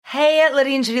Hey,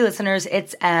 Liddy and Shitty listeners,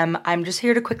 it's Em. I'm just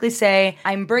here to quickly say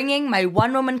I'm bringing my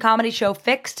one-woman comedy show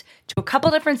Fixed to a couple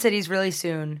different cities really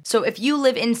soon. So if you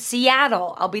live in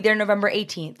Seattle, I'll be there November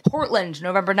 18th, Portland,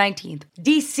 November 19th,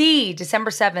 DC,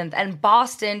 December 7th, and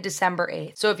Boston, December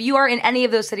 8th. So if you are in any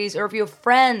of those cities, or if you have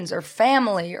friends or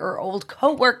family or old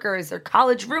coworkers or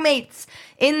college roommates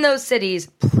in those cities,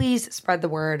 please spread the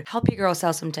word. Help your girl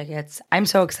sell some tickets. I'm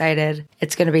so excited.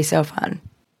 It's going to be so fun.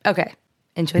 Okay,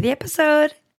 enjoy the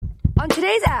episode. On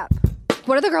today's app,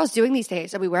 what are the girls doing these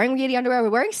days? Are we wearing Yeti underwear? Are we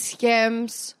wearing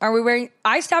Skims? Are we wearing...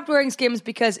 I stopped wearing Skims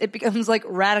because it becomes like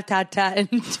rat-a-tat-tat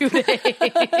in 2 days.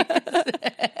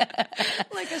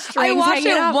 Like a strings I washed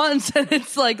hanging it up. once and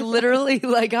it's like literally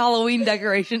like Halloween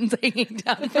decorations hanging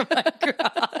down from my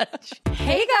garage.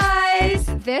 Hey guys,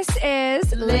 this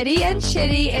is Liddy and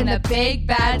Shitty in the Big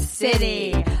Bad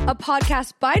City, a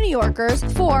podcast by New Yorkers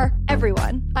for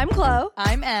everyone. I'm Chloe.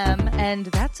 I'm Em, and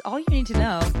that's all you need to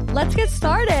know. Let's get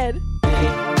started.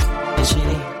 And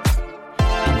Shitty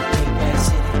in the Big Bad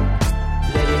City.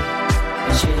 Liddy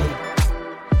and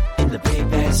Shitty in the Big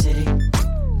Bad City.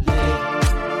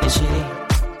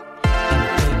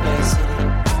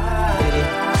 Liddy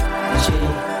and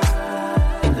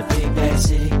Shitty in the Big Bad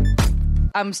City.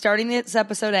 I'm starting this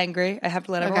episode angry. I have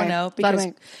to let everyone Okay. know Let because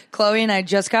me- Chloe and I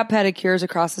just got pedicures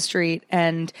across the street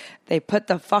and they put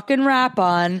the fucking wrap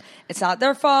on. It's not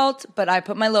their fault, but I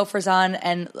put my loafers on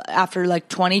and after like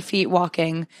 20 feet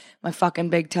walking, my fucking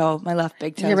big toe, my left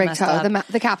big toe Your is big messed toe, up.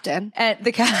 the captain. And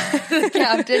the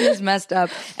captain is messed up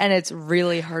and it's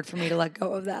really hard for me to let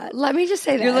go of that. Let me just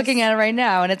say this. You're looking at it right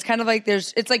now, and it's kind of like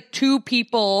it's like two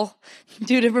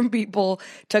different people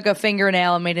took a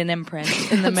fingernail and made an imprint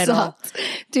in the middle. Sucks.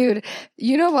 Dude,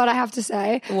 you know what I have to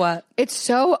say? What? It's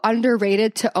so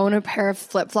underrated to own a pair of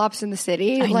flip-flops in the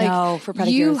city. I know, for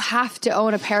pedicures. You have to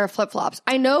own a pair of flip-flops.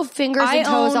 I know fingers I and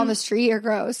toes own- on the street are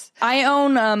gross. I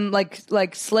own like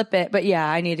slip it, but yeah,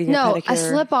 I need to get No, pedicure. a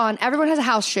slip-on. Everyone has a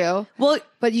house shoe. Well,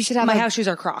 But you should have my like, house shoes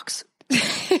are Crocs. Me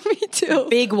too.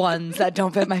 Big ones that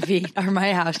don't fit my feet are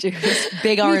my house shoes.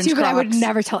 Big Me orange too, but Crocs. I would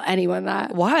never tell anyone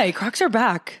that. Why? Crocs are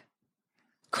back.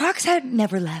 Crocs had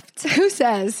never left. Who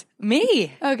says?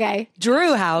 Me. Okay.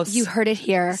 Drew House. You heard it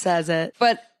here. Says it.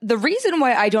 But the reason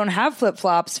why I don't have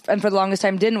flip-flops and for the longest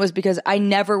time didn't was because I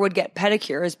never would get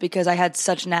pedicures because I had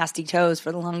such nasty toes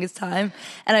for the longest time.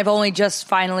 And I've only just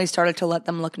finally started to let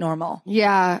them look normal.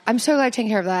 Yeah. I'm so glad you're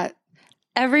taking care of that.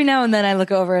 Every now and then I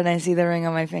look over and I see the ring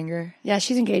on my finger. Yeah,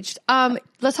 she's engaged.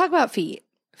 Let's talk about feet.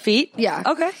 Feet? Yeah.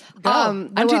 Okay. Go. I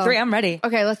 1, 2, will. 3, I'm ready.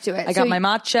 Okay, let's do it. I got my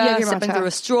matcha, sipping through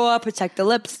a straw, protect the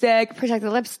lipstick. Protect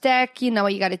the lipstick. You know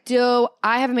what you got to do.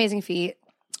 I have amazing feet.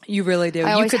 You really do. I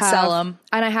You always could have, sell them.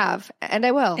 and I have, and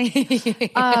I will.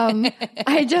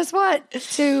 I just want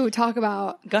to talk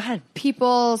about Go ahead.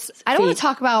 people's. I don't want Feet. to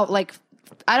talk about like.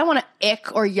 I don't want to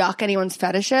ick or yuck anyone's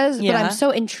fetishes, but Yeah. I'm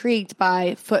so intrigued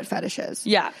by foot fetishes.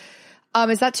 Yeah.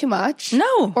 Is that too much?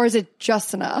 No. Or is it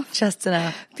just enough? Just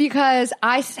enough. Because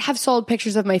I have sold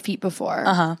pictures of my feet before.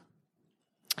 Uh-huh.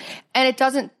 And it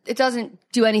doesn't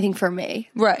do anything for me.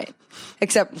 Right.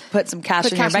 Except put some cash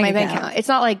Put in your cash in my bank bank account. account. It's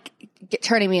not like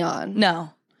turning me on. No.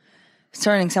 It's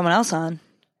turning someone else on.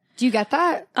 Do you get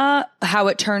that? How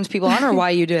it turns people on or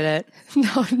why you did it?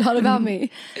 No, not about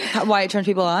me. Why it turns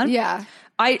people on? Yeah.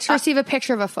 I To receive a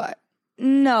picture of a foot.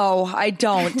 No, I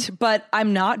don't, but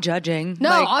I'm not judging. No,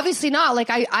 Like, obviously not. Like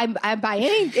I buy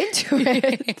into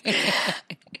it.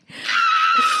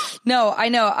 no, I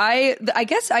know. I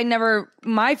guess I never,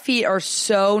 my feet are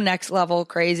so next level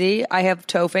crazy. I have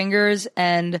toe fingers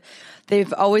and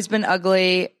they've always been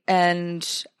ugly and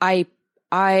am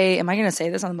I going to say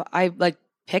this I like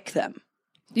pick them.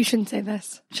 You shouldn't say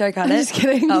this. Should I cut I'm it? just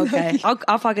kidding. Okay.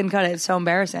 I'll fucking cut it. It's so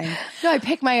embarrassing. No, I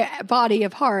pick my body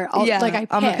apart. Yeah,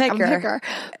 I'm a picker. I'm a picker.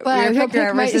 But I You're a don't picker pick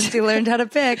ever my, since you learned how to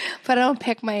pick. but I don't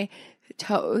pick my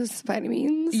toes by any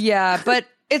means. Yeah, but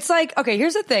it's like, okay,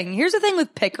 here's the thing. Here's the thing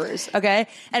with pickers, okay?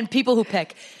 And people who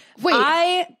pick.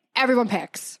 Wait, everyone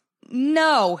picks.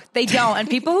 No, they don't. And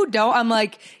people who don't, I'm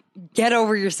like, get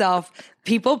over yourself.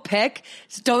 People pick.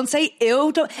 Don't say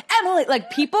ew. Don't, Emily,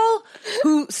 like people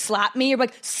who slap me are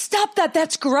like, stop that.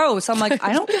 That's gross. I'm like,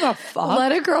 I don't give a fuck.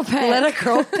 Let a girl pick. Let a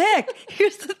girl pick.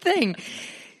 Here's the thing.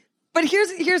 But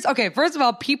here's okay. First of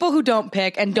all, people who don't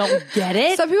pick and don't get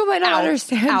it. Some people might not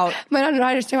understand. Out. Might not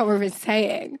understand what we're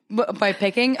saying. By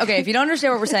picking? Okay, if you don't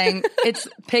understand what we're saying, it's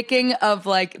picking of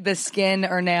like the skin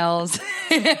or nails.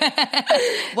 Why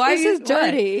This are you is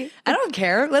dirty. what? I don't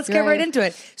care. Let's get Right. right into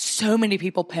it. So many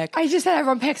people pick. I just said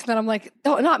everyone picks, and then I'm like,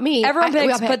 no, not me. Everyone we all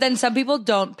picks, pick. but then some people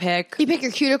don't pick. you pick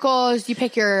your cuticles. You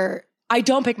pick your. I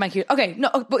don't pick my cute. Okay, no,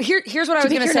 but here's what I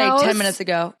was pick going to your say nose? 10 minutes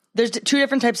ago. there's two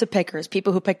different types of pickers,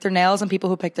 people who pick their nails and people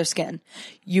who pick their skin.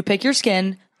 You pick your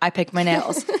skin, I pick my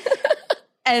nails.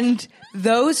 And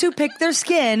those who pick their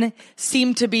skin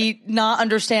seem to be not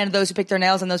understand those who pick their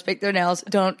nails, and those who pick their nails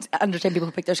don't understand people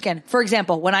who pick their skin. For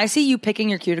example, when I see you picking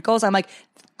your cuticles, I'm like,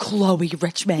 Chloe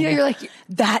Richmond. Yeah, you're like,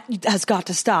 that has got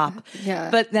to stop. Yeah.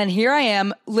 But then here I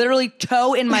am, literally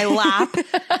toe in my lap,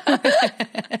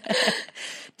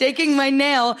 taking my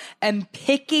nail and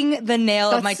picking the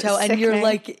nail of my toe, and you're sickening.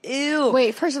 like, ew.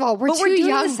 Wait, first of all, we're But two we're doing the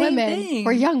young same women. thing.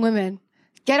 We're young women.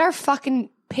 Get our fucking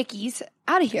pickies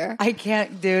out of here. I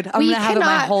can't, dude. I'm gonna have it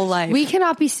my whole life. We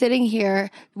cannot be sitting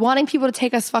here wanting people to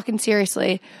take us fucking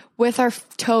seriously with our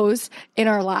toes in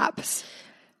our laps.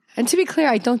 And to be clear,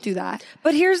 I don't do that.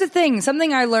 But here's the thing.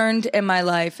 Something I learned in my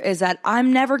life is that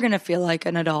I'm never going to feel like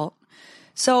an adult.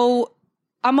 So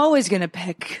I'm always going to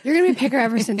pick. You're going to be a picker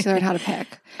ever since you learned how to pick.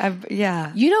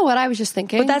 Yeah. You know what I was just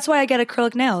thinking? But that's why I get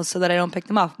acrylic nails, so that I don't pick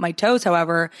them off. My toes,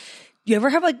 however, you ever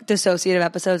have like dissociative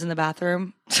episodes in the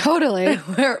bathroom? Totally.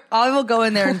 Where I will go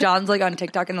in there and John's like on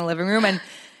TikTok in the living room, and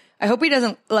I hope he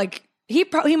doesn't like, he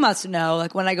must know,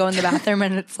 like when I go in the bathroom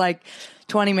and it's like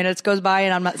 20 minutes goes by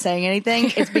and I'm not saying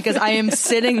anything, it's because I am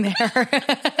sitting there.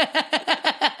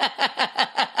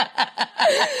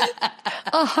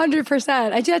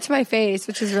 100%. I do that to my face,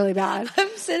 which is really bad. I'm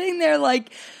sitting there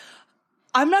like,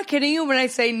 I'm not kidding you when I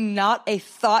say not a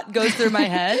thought goes through my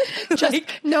head. Just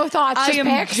like, no thoughts, I just am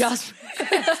pics. just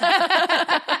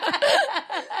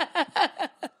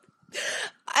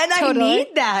and Totally. I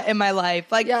need that in my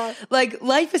life. Like, Yeah. like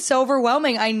life is so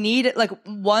overwhelming. I need it like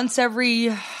once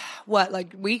every,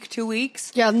 week, 2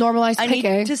 weeks? Yeah, normalized I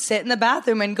picking. need to sit in the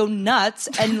bathroom and go nuts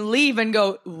and leave and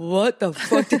go, what the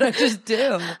fuck did I just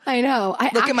do? I know.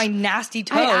 Look at my nasty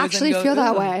toes. I actually and go, feel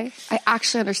that "Ugh." way. I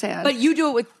actually understand. But you do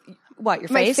it with what,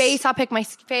 your my face? face, I'll pick my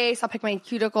face, I'll pick my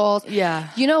cuticles. Yeah.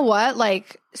 You know what?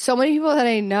 Like, so many people that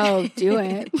I know do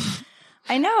it.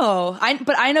 I know.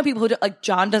 But I know people who do, like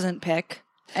John doesn't pick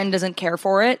and doesn't care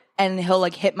for it, and he'll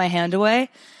like hit my hand away.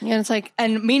 And it's like,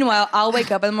 And meanwhile, I'll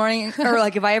wake up in the morning, or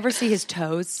like if I ever see his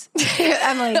toes.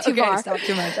 I'm like, too Okay, far. stop,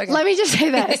 too much. Okay. Let me just say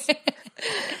this.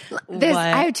 What?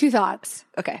 I have two thoughts.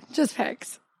 Okay, Just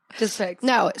pics. just fix.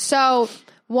 No. So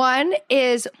one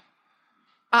is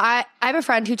I have a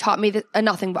friend who taught me a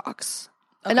nothing box.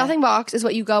 A nothing box is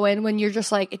what you go in when you're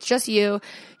just like, it's just you.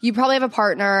 You probably have a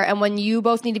partner, and when you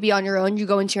both need to be on your own, you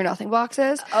go into your nothing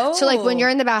boxes. Oh. So like when you're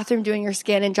in the bathroom doing your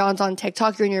skin and John's on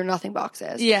TikTok, you're in your nothing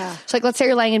boxes. Yeah. So like let's say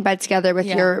you're laying in bed together with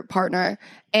Yeah. your partner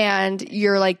and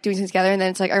you're like doing things together, and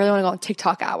then it's like, I really want to go on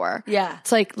TikTok hour. Yeah.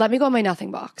 It's like, let me go in my nothing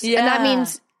box. Yeah. And that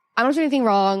means I'm not doing anything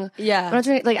wrong. Yeah. I'm not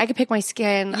doing, like, I could pick my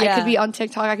skin. I Yeah. could be on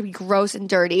TikTok. I could be gross and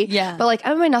dirty. Yeah. But like,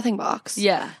 I'm in my nothing box.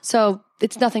 Yeah. So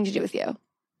it's nothing to do with you.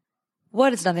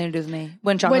 What? It's nothing to do with me.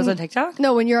 When John was on TikTok?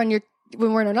 No, when we're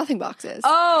in our nothing boxes.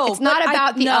 Oh, It's not but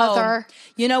about the no. other.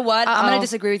 You know what? I'm going Uh-oh. to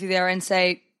disagree with you there and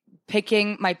say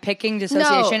picking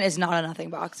dissociation is not a nothing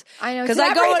box. I know. Because It's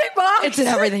an everything box. It's an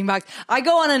everything box. I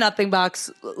go on a nothing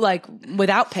box like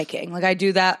without picking. Like I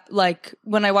do that like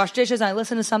when I wash dishes and I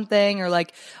listen to something, or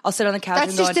like I'll sit on the couch That's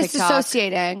and go just on TikTok.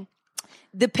 disassociating.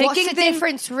 The picking What's the thing,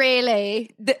 difference,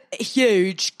 really?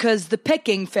 huge, because the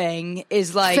picking thing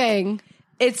is like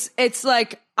It's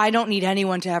like I don't need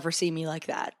anyone to ever see me like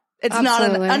that. It's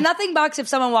Absolutely. not a nothing box. If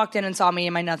someone walked in and saw me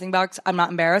in my nothing box, I'm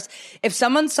not embarrassed. If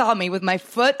someone saw me with my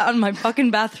foot on my fucking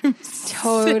bathroom sink,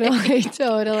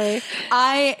 Totally.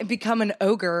 I become an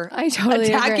ogre. I totally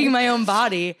attacking agree. my own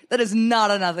body. That is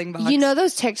not a nothing box. You know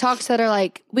those TikToks that are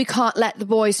like, we can't let the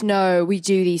boys know we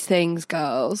do these things,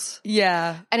 girls.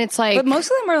 Yeah, And it's like, but most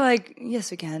of them are like,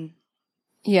 yes, we can,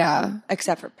 yeah.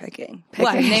 except for picking.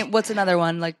 What? What's another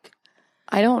one? Like,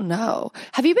 I don't know.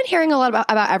 Have you been hearing a lot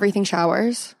about everything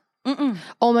showers?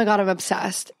 Oh my God, I'm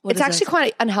obsessed. What It's is actually this?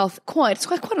 quite unhealthy. It's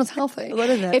quite unhealthy. What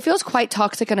is it? It feels quite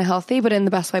toxic and unhealthy, but in the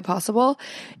best way possible.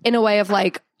 In a way of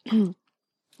like,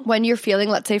 when you're feeling,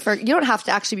 let's say you don't have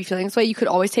to actually be feeling this way. You could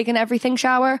always take an everything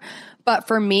shower. But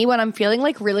for me, when I'm feeling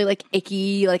like really like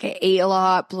icky, like I ate a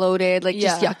lot, bloated, like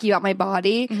just Yeah. yucky about my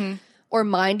body or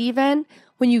mind even,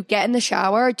 when you get in the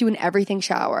shower, do an everything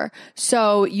shower.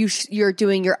 So you're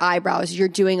doing your eyebrows, you're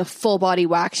doing a full body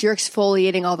wax, you're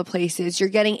exfoliating all the places, you're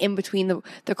getting in between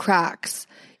the cracks.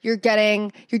 You're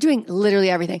doing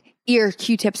literally everything.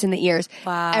 Q-tips in the ears.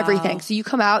 Wow. Everything. So you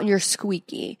come out and you're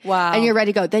squeaky. Wow. And you're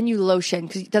ready to go. Then you lotion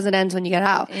because it doesn't end when you get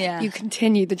out. Yeah. You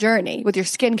continue the journey with your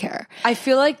skincare. I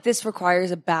feel like this requires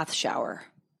a bath shower.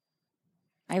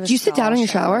 I have a Do you sit down stall in your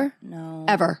shower? No.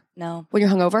 Ever? No. When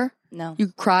you're hungover? No. You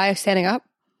cry standing up?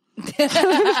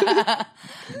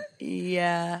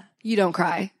 Yeah. You don't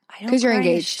cry I don't because you're cry in the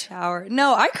engaged. shower.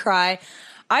 No, I cry.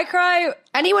 I cry.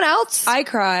 Anyone else? I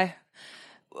cry.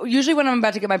 Usually when I'm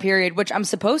about to get my period, which I'm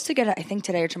supposed to get, I think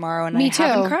today or tomorrow, and Me I too.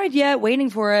 haven't cried yet, waiting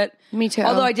for it. Me too.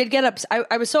 Although I did get upset.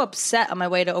 I was so upset on my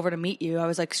way over to meet you. I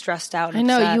was like stressed out. And I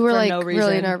know upset you were for like no reason.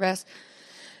 really nervous.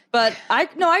 But I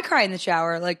cry in the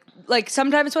shower. Like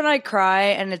sometimes when I cry,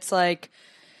 and it's like,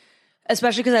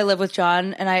 especially because I live with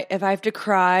John, and if I have to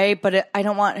cry, but I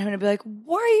don't want him to be like,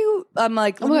 "Why are you?" I'm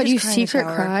like, Oh my God, you cry in the secret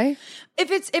shower. cry? If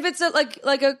it's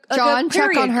a John,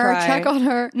 check period on her. cry. Check on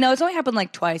her. No, it's only happened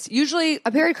like twice. Usually,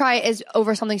 A period cry is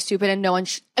over something stupid and no one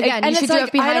again, and you should it's do like,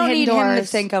 it behind I don't hidden need doors. him to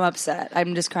think I'm upset.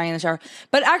 I'm just crying in the shower.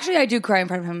 But actually, I do cry in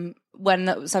front of him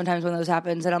sometimes when those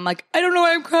happens, and I'm like, I don't know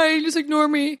why I'm crying. Just ignore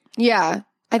me. Yeah.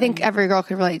 I think every girl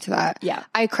could relate to that. Yeah.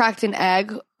 I cracked an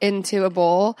egg into a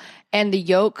bowl and the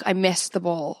yolk, I missed the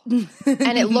bowl.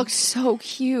 And it looked so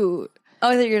cute. Oh,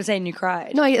 I thought you were gonna say you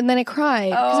cried. No, and then I cried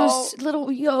because it was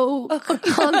little yolk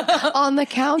on the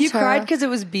counter. You cried because it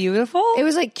was beautiful. It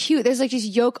was like cute. There's like just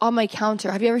yolk on my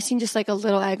counter. Have you ever seen just like a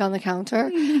little egg on the counter?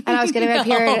 And I was getting my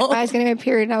period. I was getting my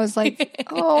period, and I was like,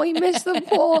 "Oh, he missed the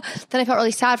bowl." Then I felt really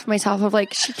sad for myself. Of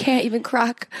like, she can't even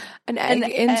crack an egg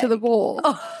into the bowl.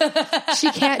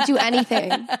 She can't do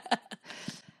anything.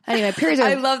 Anyway, periods are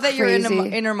I love that crazy. your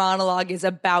inner monologue is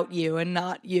about you and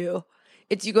not you.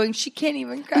 It's you going, she can't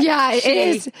even cry. Yeah, it She,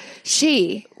 is.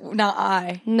 She. not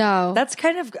I. No. That's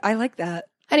kind of, I like that.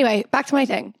 Anyway, back to my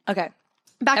thing. Okay.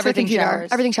 Back Everything to the computer.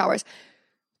 showers. Everything showers.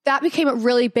 That became a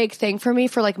really big thing for me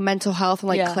for like mental health and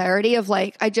like Yeah. clarity of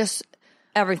like, I just,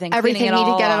 Everything everything cleaning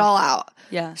need to get it off. all out.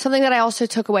 Yeah. Something that I also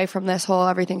took away from this whole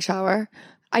everything shower.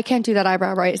 I can't do that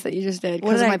eyebrow raise that you just did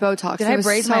because did of I- my Botox. did It I was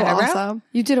raise so my eyebrow? awesome.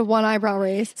 You did a one eyebrow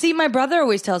raise. See, my brother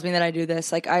always tells me that I do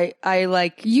this. Like I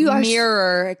like You are-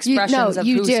 mirror expressions of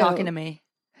you who's do. talking to me.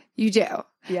 You do.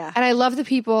 Yeah. And I love the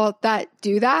people that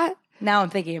do that. Now I'm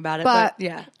thinking about it, But but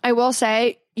yeah. I will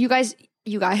say, you guys,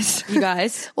 You guys.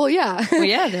 well, yeah. Well,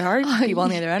 yeah, there are people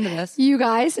on the other end of this. You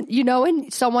guys, you know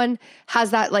when someone has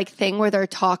that like thing where they're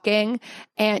talking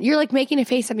and you're like making a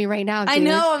face at me right now, dude. I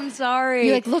know, I'm sorry.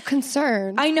 You like look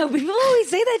concerned. I know, people always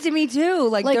say that to me too.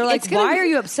 Like Like, they're like, it's gonna why be- are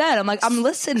you upset? I'm like, I'm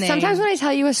listening. Sometimes when I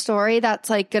tell you a story that's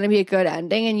like going to be a good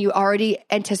ending and you already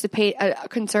anticipate a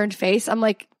concerned face, I'm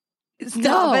like, Stop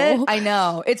no. it. I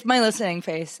know. It's my listening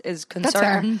face is That's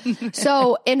fair. concern.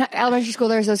 So in elementary school,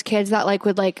 there's those kids that like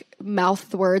would like mouth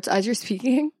the words as you're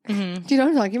speaking. Do you know what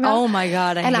I'm talking about? Oh my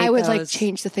God. And I would like those.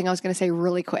 change the thing I was going to say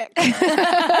really quick.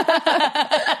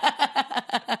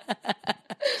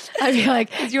 I'd be like,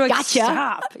 You're like, gotcha.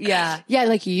 stop. Yeah. Yeah,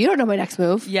 like you don't know my next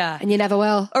move. Yeah. And you never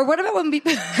will. Or what about when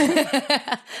people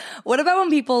what about when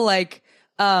people like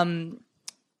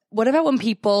what about when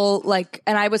people like,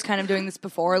 and I was kind of doing this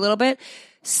before a little bit,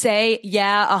 say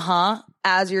yeah, uh-huh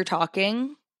as you're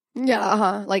talking.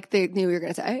 Yeah, like they knew you were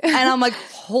going to say. And I'm like,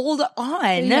 hold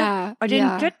on. Yeah, I didn't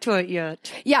yeah. get to it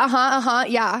yet. Yeah,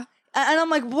 yeah. And I'm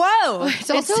like, whoa. It's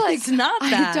also like, it's not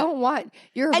that. I don't want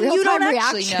your And real you time don't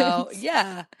reaction. actually know.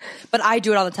 Yeah. But I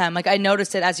do it all the time. Like I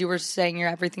noticed it as you were saying your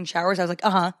everything showers. I was like,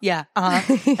 yeah, and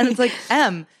it's like,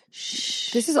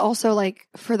 shh. This is also like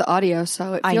for the audio,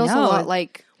 so it I feels a know. lot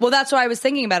like Well, that's what I was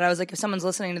thinking about. I was like, if someone's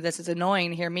listening to this, it's annoying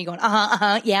to hear me going,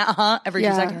 yeah, every 2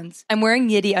 Yeah. seconds. I'm wearing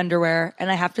Yitty underwear,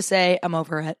 and I have to say, I'm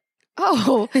over it.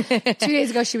 2 days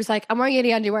ago she was like, I'm wearing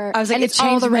Yeti underwear. I was like, and it's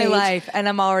all changed the my rage. life, and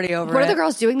I'm already over What it. are the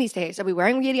girls doing these days? Are we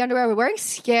wearing Yeti underwear? Are we wearing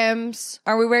Skims?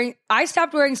 Are we wearing? I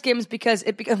stopped wearing Skims because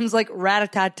it becomes like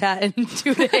rat-a-tat-tat in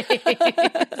 2 days.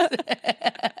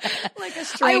 Like a I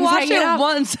string watch hanging it up.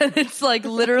 once, and it's like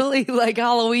literally like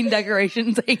Halloween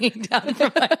decorations hanging down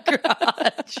from my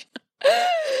garage.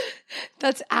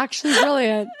 That's actually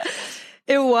brilliant.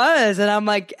 It was, and I'm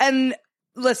like, and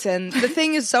listen, the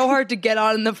thing is so hard to get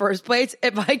on in the first place.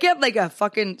 If I get like a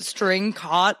fucking string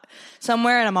caught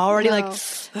somewhere, and I'm already No. like,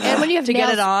 And when you have to nails,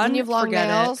 get it on, when you have long forget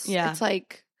it. nails, Yeah. it's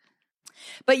like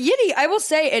But Yitty, I will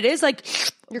say it is like,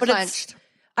 you're but clenched.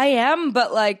 I am,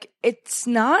 but like, it's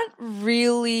not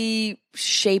really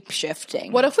shape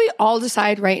shifting. What if we all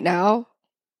decide right now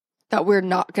that we're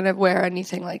not going to wear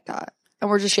anything like that? And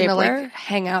we're just going to Shapewear? like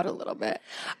hang out a little bit.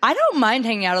 I don't mind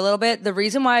hanging out a little bit. The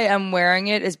reason why I'm wearing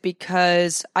it is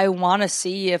because I want to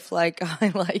see if like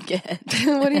I like it.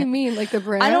 What do you mean? Like the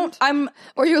brand? I'm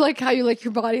Or you like how you like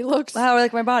your body looks? how I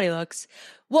like my body looks.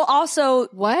 Well, also,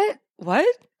 What? what?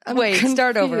 I'm Wait,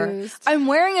 start over. confused. I'm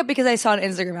wearing it because I saw an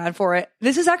Instagram ad for it.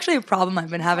 This is actually a problem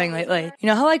I've been having lately. You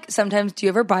know how like sometimes do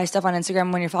you ever buy stuff on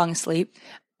Instagram when you're falling asleep?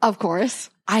 Of course.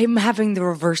 I'm having the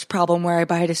reverse problem where I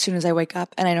buy it as soon as I wake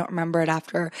up and I don't remember it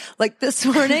after. Like this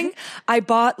morning, I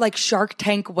bought like Shark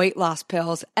Tank weight loss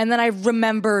pills and then I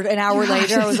remembered an hour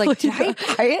later. I was like, did I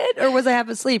buy it or was I half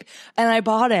asleep? And I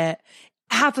bought it.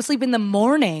 half asleep in the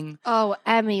morning. Oh,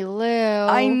 Emmy Lou.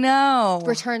 I know.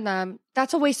 Return them.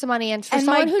 That's a waste of money. And for And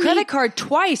my someone who credit card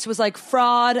twice was like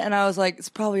fraud, and I was like, it's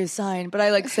probably a sign. But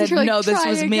I like said, You're like, no, this "Try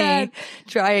was again." me.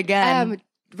 Try again.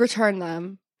 return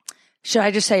them. Should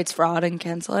I just say it's fraud and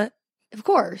cancel it? Of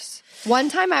course. One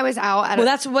time I was out at Well,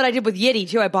 that's what I did with Yitty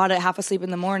too. I bought it half asleep in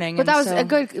the morning. but and that was so- a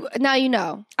good, now you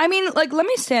know. I mean, like, let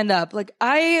me stand up. Like,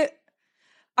 I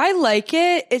like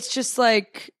it. It's just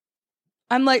like,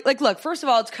 I'm like, look, first of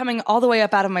all, it's coming all the way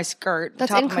up out of my skirt. That's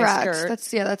the top incorrect. Of my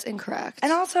skirt. That's incorrect.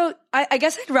 And also, I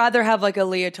guess I'd rather have like a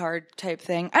leotard type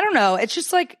thing. I don't know. It's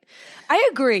just like, I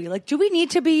agree. Like, do we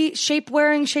need to be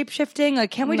shape-wearing, shape-shifting?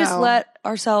 Like, can't we just No. let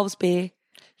ourselves be?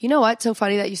 You know what? So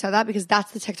funny that you said that because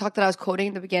that's the TikTok that I was quoting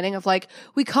in the beginning of like,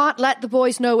 we can't let the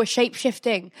boys know we're shape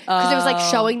shifting. Because it was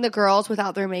like showing the girls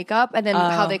without their makeup and then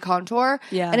how they contour.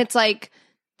 Yeah. And it's like,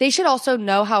 they should also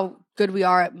know how good we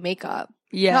are at makeup.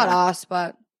 Yeah. Not us,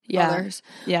 but Yeah. others.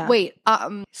 Yeah. Wait,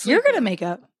 You're good at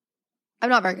makeup. I'm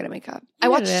not very good at makeup. I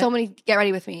You're watch good at so it. many Get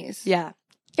Ready With Me's. Yeah.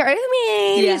 Get Ready With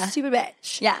Me, Yeah. stupid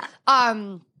bitch. Yeah.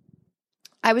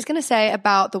 I was going to say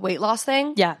about the weight loss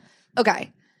thing. Yeah.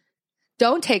 Okay.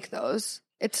 Don't take those.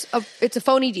 It's a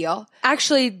phony deal.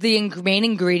 Actually, the main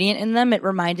ingredient in them, it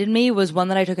reminded me, was one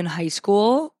that I took in high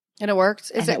school. And it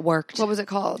worked. It worked. What was it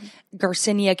called?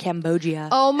 Garcinia cambogia.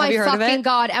 Oh my Have you heard of fucking it?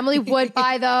 God. Emily would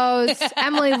buy those.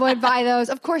 Emily would buy those.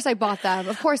 Of course I bought them.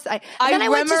 Of course I. And then I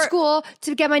went to remember- school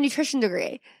to get my nutrition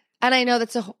degree. And I know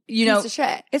that's a piece of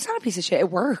shit. It's not a piece of shit. It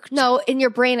worked. No, in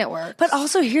your brain it works. But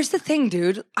also, here's the thing,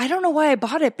 dude. I don't know why I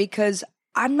bought it because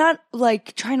I'm not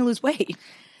like trying to lose weight.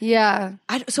 yeah.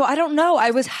 So I don't know.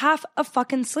 I was half a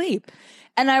fucking sleep.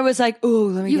 And I was like, ooh,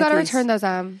 let me You get got to these. return those.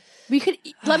 We could,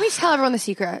 let me tell everyone the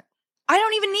secret. I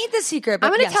don't even need the secret. But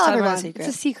I'm going to yes, tell everyone everyone. the secret.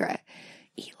 It's a secret.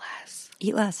 Eat less.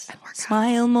 Eat less. And work out.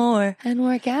 Smile more. And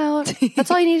work out.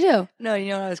 That's all you need to do. No, you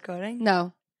know what I was quoting?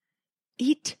 No.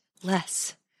 Eat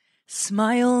less.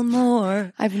 Smile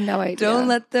more. I have no idea. Don't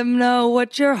let them know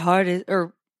what your heart is,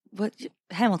 or what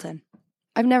Hamilton.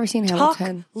 I've never seen Talk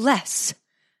Hamilton. less.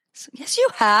 Yes, you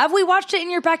have. We watched it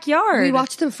in your backyard. We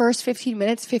watched the first 15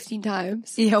 minutes 15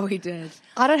 times. Yeah, we did.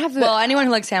 I don't have the. Well, anyone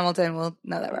who likes Hamilton will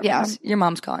know that reference. Yeah. Your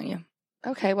mom's calling you.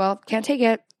 Okay, well, can't take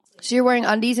it. So you're wearing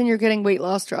undies and you're getting weight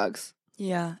loss drugs.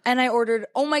 Yeah. And I ordered,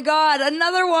 oh my God,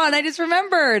 another one. I just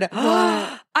remembered.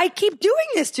 I keep doing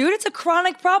this, dude. It's a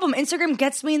chronic problem. Instagram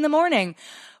gets me in the morning.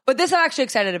 But this I'm actually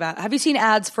excited about. Have you seen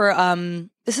ads for,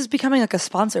 this is becoming like a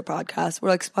sponsor podcast. We're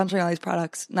like sponsoring all these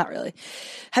products. Not really.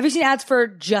 Have you seen ads for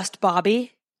Just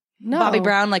Bobby? No. Bobby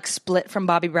Brown, like split from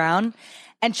Bobby Brown.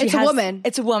 And It's a woman.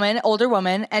 It's a woman, older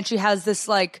woman. And she has this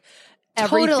like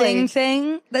everything Totally.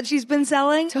 thing that she's been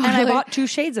selling. And I Totally. bought 2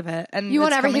 shades of it. And You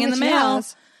want it's coming everything in that the she mail.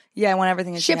 has. Yeah, I want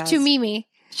everything that she Shipped has. to Mimi.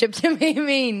 Shipped to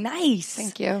Mimi. Nice.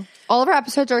 Thank you. All of our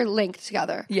episodes are linked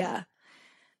together. Yeah.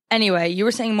 Anyway, you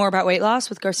were saying more about weight loss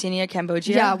with Garcinia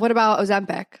cambogia. Yeah. What about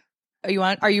Ozempic?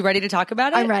 Are you ready to talk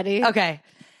about it? I'm ready. Okay.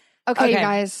 Okay, you Okay.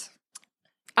 guys.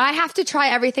 I have to try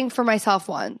everything for myself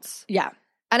once. Yeah.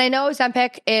 And I know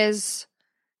Ozempic is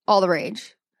all the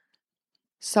rage.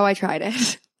 So I tried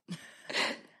it.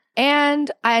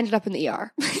 And I ended up in the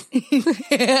ER.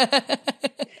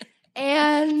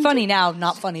 And Funny now,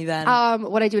 not funny then.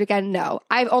 would I do it again? No.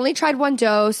 I've only tried one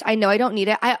dose. I know I don't need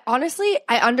it. I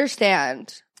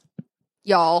understand.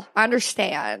 Y'all, I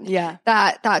understand. Yeah.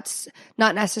 That that's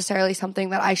not necessarily something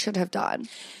that I should have done.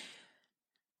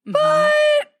 Mhm.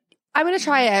 But I'm gonna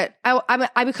try it.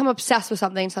 I become obsessed with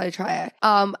something, so I try it.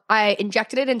 I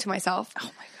injected it into myself. Oh my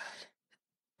God.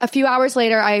 A few hours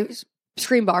later, I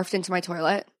scream barfed into my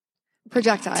toilet,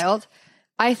 projectiled.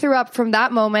 I threw up from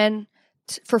that moment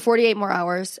for 48 more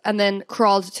hours, and then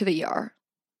crawled to the ER.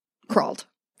 Crawled,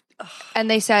 and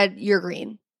they said you're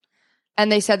green, and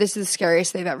they said this is the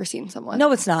scariest they've ever seen someone.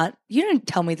 No, it's not. You didn't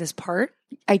tell me this part.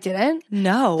 I didn't.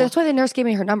 No. That's why the nurse gave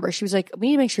me her number. She was like, "We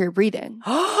need to make sure you're breathing."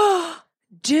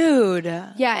 Dude.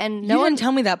 Yeah, and You no one. didn't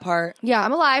tell me that part. Yeah,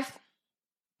 I'm alive,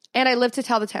 and I live to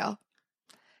tell the tale.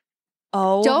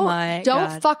 Oh Don't my don't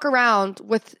God. fuck around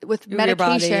with Your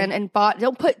medication body.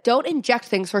 and don't inject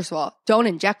things. First of all, don't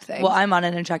inject things. Well, I'm on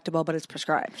an injectable, but it's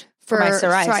prescribed for my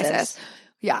psoriasis.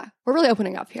 Yeah, we're really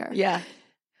opening up here. Yeah.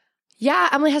 Yeah,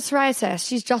 Emily has psoriasis.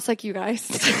 She's just like you guys.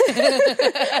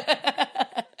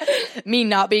 Me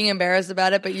not being embarrassed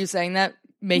about it, but you saying that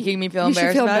making me feel You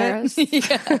should embarrassed feel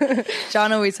about it. Yeah.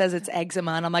 John always says it's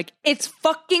eczema, and I'm like, it's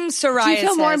fucking psoriasis. Do you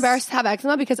feel more embarrassed to have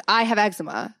eczema? Because I have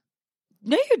eczema.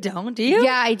 No, you don't. Do you?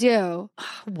 Yeah, I do.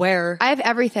 Where? I have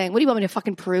everything. What do you want me to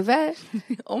fucking prove it?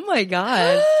 Oh my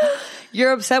God.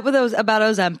 You're upset with about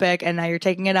Ozempic, and now you're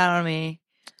taking it out on me.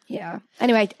 Yeah.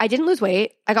 Anyway, I didn't lose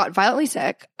weight. I got violently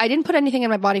sick. I didn't put anything in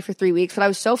my body for 3 weeks, but I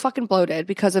was so fucking bloated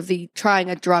because of the trying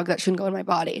a drug that shouldn't go in my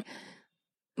body.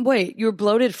 Wait, you were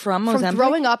bloated from From Ozempic?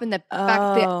 throwing up in the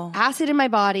back, the Oh. acid in my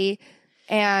body,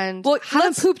 and Well, haven't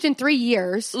let's- pooped in 3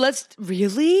 years.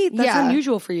 Really? That's Yeah.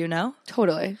 unusual for you, no?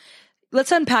 Totally.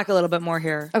 Let's unpack a little bit more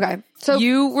here. Okay. So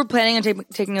You were planning on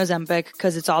taking Ozempic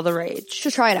because it's all the rage.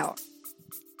 to try it out.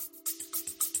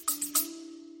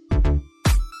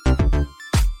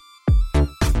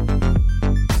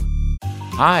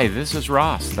 Hi, this is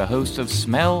Ross, the host of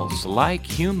Smells Like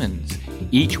Humans.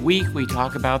 Each week we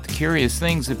talk about the curious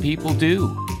things that people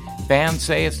do. Fans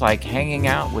say it's like hanging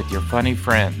out with your funny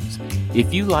friends.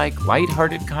 If you like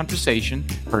lighthearted conversation,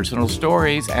 personal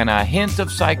stories, and a hint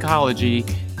of psychology,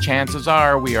 chances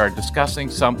are we are discussing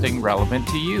something relevant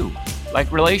to you,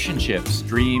 like relationships,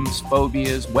 dreams,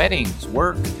 phobias, weddings,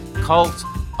 work, cults,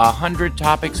 100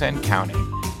 topics and counting.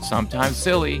 Sometimes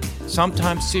silly,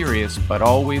 sometimes serious, but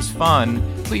always fun.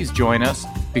 Please join us,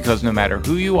 because no matter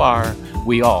who you are,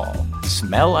 we all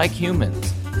smell like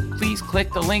humans. Please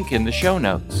click the link in the show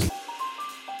notes.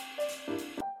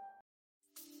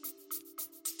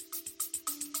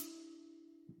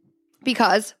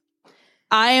 Because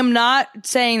I am not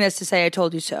saying this to say I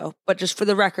told you so, but just for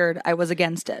the record, I was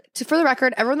against it. for the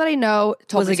record, everyone that I know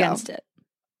told Was me against so. it.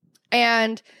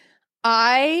 And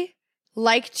I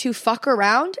like to fuck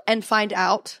around and find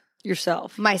out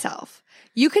Yourself. myself.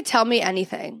 You could tell me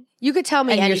anything. You could tell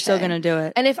me And anything. you're still going to do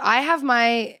it. And if I have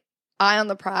my eye on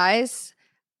the prize,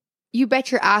 you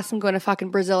bet your ass I'm going to fucking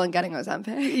Brazil and getting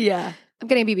Ozempic. Yeah. I'm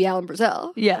getting BBL in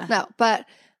Brazil. Yeah. No, but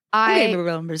I'm I... going to be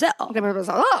real in Brazil. I'm gonna be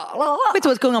Brazil. Oh, Wait, so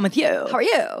what's going on with you? how are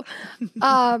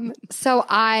you? So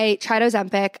I tried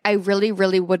Ozempic. I really,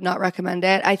 really would not recommend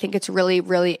it. I think it's really,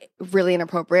 really, really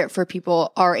inappropriate for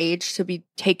people our age to be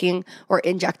taking or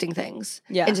injecting things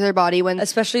Yeah. into their body when,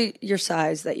 Especially your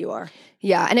size that you are.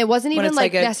 yeah. And it wasn't When even it's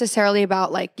like like a- necessarily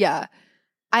about like, yeah.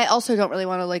 I also don't really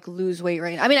want to like lose weight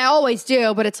right now. I mean, I always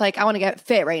do, but it's like, I want to get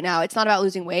fit right now. It's not about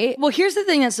losing weight. Well, here's the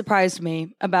thing that surprised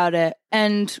me about it.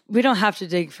 And we don't have to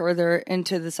dig further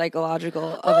into the psychological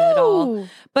of it all. Oh,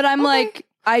 But I'm okay. like,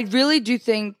 I really do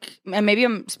think, and maybe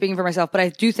I'm speaking for myself, but I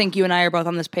do think you and I are both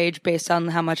on this page based on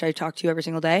how much I talk to you every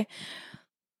single day.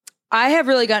 I have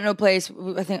really gotten to a place,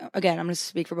 I think, again, I'm going to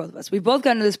speak for both of us. We've both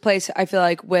gotten to this place, I feel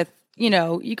like, with, you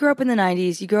know, you grew up in the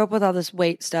 90s, you grew up with all this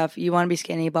weight stuff, you want to be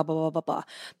skinny, blah, blah, blah, blah, blah.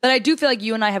 But I do feel like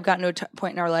you and I have gotten to a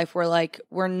point in our life where, like,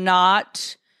 we're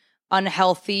not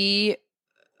unhealthy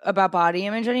about body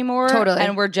image anymore. Totally.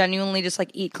 And we're genuinely just,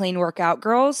 like, eat clean, workout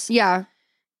girls. yeah.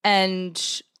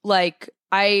 And, like,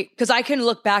 because I can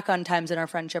look back on times in our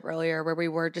friendship earlier where we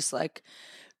were just, like,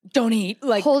 don't eat,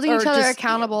 like Holding or each other just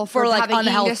accountable for like having eating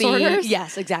unhealthy disorders.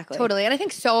 Yes, exactly. Totally. And I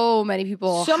think so many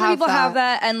people So many have people have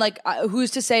that, and like, who's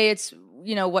to say it's,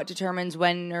 you know, what determines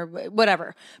when or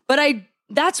whatever. But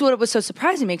that's what it was so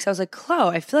surprising me, because I was like,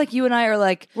 Chloe, I feel like you and I are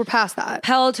like We're past that.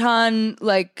 Peloton,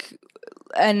 like,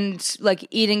 and like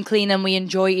eating clean, and we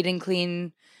enjoy eating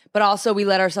clean, but also we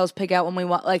let ourselves pick out when we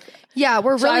want. Like, Yeah,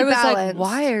 we're so really I was balanced. like,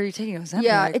 why are you taking Ozempic?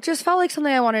 Yeah, it just felt like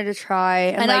something I wanted to try.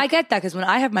 And and I like, get that, because when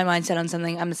I have my mindset on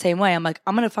something, I'm the same way. I'm like,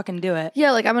 I'm gonna fucking do it.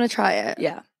 yeah, like I'm going to try it.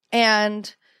 Yeah.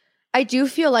 And I do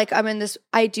feel like I'm in this,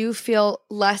 I do feel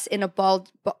less in a bald,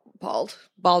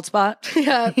 Bald spot.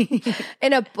 yeah,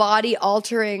 in a body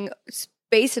altering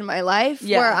space in my life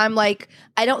Yeah. where I'm like,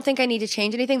 I don't think I need to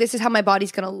change anything. This is how my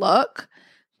body's going to look.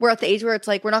 We're at the age where it's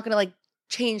like, we're not going to like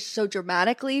change so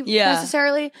dramatically Yeah.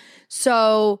 necessarily.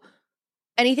 So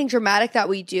anything dramatic that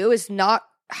we do is not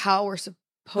how we're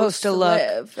supposed to look.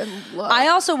 live and look. I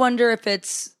also wonder if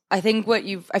it's, I feel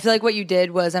like what you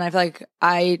did was, and I feel like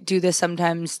I do this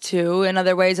sometimes too in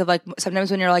other ways of like,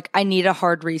 sometimes when you're like, I need a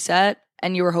hard reset,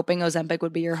 and you were hoping Ozempic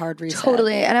would be your hard reset.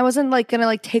 Totally. And I wasn't like gonna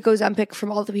like take Ozempic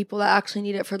from all the people that actually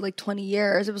need it for like 20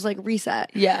 years. It was like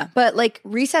reset. Yeah. But like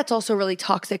reset's also really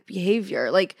toxic behavior.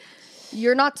 Like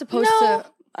you're not supposed No, to.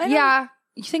 I don't- Yeah.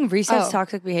 You think reset's Oh.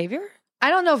 toxic behavior?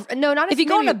 I don't know. No, not If you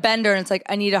go on maybe- a bender and it's like,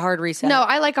 I need a hard reset. No,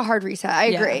 I like a hard reset. I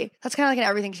Yeah. agree. That's kind of like an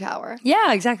everything shower.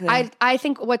 Yeah, exactly. I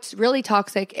think what's really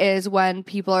toxic is when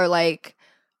people are like,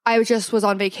 I just was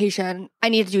on vacation. I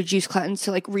need to do a juice cleanse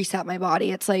to like reset my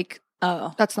body. It's like,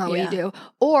 oh. that's not what Yeah. you do.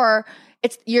 Or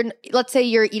let's say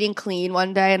you're eating clean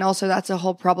one day, and also that's a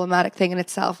whole problematic thing in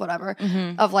itself, whatever.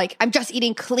 Mhm. Of like, I'm just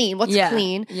eating clean. What's Yeah,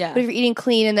 clean? yeah. But if you're eating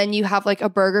clean and then you have like a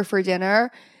burger for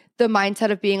dinner, the mindset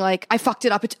of being like, I fucked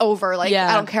it up, it's over. Like,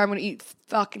 Yeah. I don't care, I'm gonna eat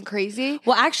fucking crazy.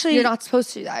 Well, actually, You're not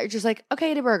supposed to do that. You're just like, okay,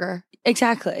 I ate a burger.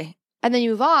 exactly. And then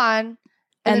you move on.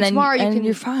 And, And then then- tomorrow and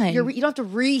you're fine. You don't have to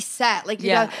reset. Like you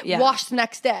Yeah, gotta yeah. wash the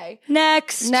next day.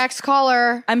 Next. Next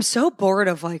caller. I'm so bored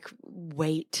of like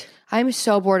Wait. I'm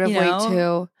so bored of You Wait know?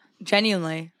 too.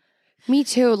 Genuinely. Me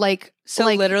too. Like So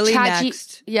like literally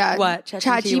next. yeah. What?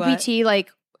 ChatGPT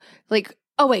like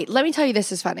oh wait, let me tell you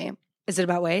this is funny. Is it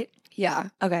about weight? Yeah.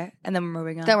 Okay. And then we're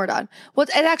moving on. Then we're done. Well,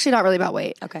 it's actually not really about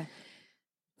weight. Okay.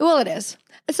 Well, it is.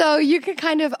 So you can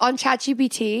kind of on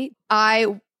ChatGPT, I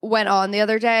went on the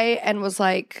other day and was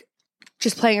like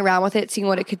just playing around with it, seeing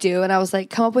what it could do. And I was like,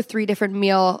 come up with 3 different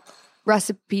meal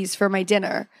recipes for my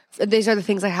dinner. These are the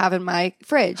things I have in my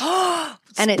fridge.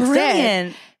 And it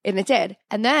brilliant. did. And it did.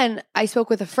 And then I spoke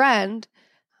with a friend,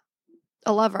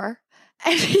 a lover,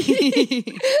 and,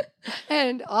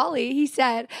 and Ollie, he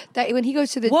said that when he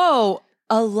goes to the Whoa.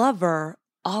 A lover.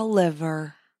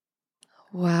 Oliver.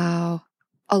 Wow.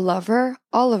 A lover?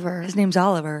 Oliver. His name's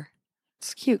Oliver.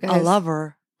 It's cute, guys. A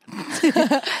lover.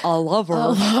 A lover. A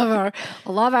lover.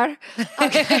 A lover.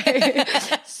 Okay.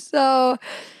 So,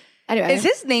 anyway. Is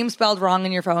his name spelled wrong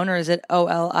in your phone or is it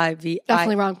Olivi?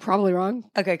 Definitely wrong. Probably wrong.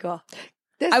 Okay, cool.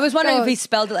 This I was wondering if goes- he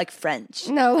spelled it like French.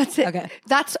 No, that's it. Okay.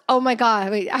 That's, oh my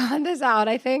God. Wait, I found this out,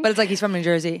 I think. But it's like he's from New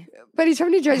Jersey. But he's from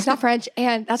New Jersey, he's not French.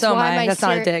 And that's So am why I. my That's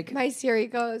not a Siri, dig. my Siri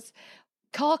goes,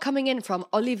 call coming in from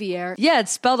Olivier. Yeah,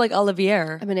 it's spelled like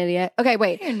Olivier. I'm an idiot. Okay,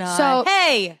 wait. You're not. So,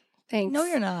 hey. thanks. No,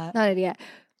 you're not. Not an idiot.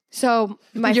 So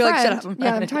my You're like, friend, shut up.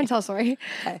 yeah, I'm trying to tell a story.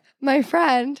 Okay. My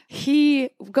friend, he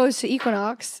goes to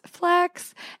Equinox,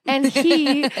 flex, and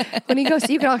when he goes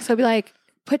to Equinox, he'll be like,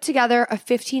 put together a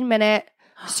 15-minute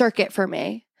circuit for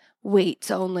me,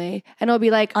 weights only, and it'll be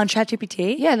like, On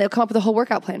ChatGPT? yeah, and they'll come up with a whole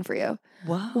workout plan for you.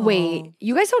 Whoa. Wait,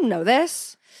 you guys don't know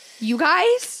this? You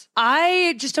guys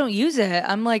I just don't use it.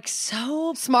 I'm like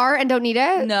so smart and don't need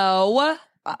it? no.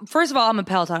 First of all, I'm a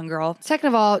Peloton girl. Second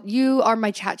of all, you are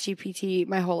my ChatGPT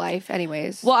my whole life,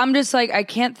 anyways. Well, I'm just like I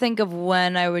can't think of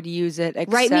when I would use it.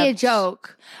 Write me a except-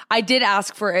 joke. I did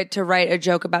ask for it to write a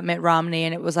joke about Mitt Romney,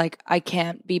 and it was like I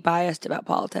can't be biased about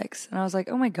politics. And I was like,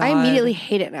 oh my god. I immediately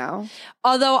hate it now.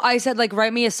 Although I said like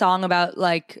write me a song about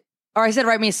like, or I said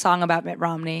write me a song about Mitt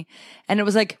Romney, and it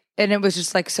was like, and it was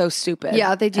just like so stupid.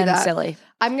 Yeah, they do and that. silly.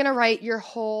 I'm gonna write your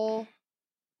whole.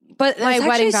 But My it's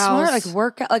wedding actually smart, vows. like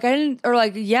workout. Like I didn't, or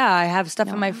like yeah, I have stuff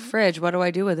No. in my fridge. What do I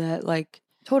do with it? Like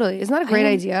Totally, isn't that a great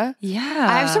I- idea? yeah,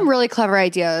 I have some really clever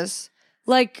ideas.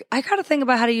 Like I got to think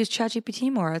about how to use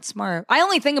ChatGPT more. It's smart. I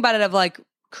only think about it of like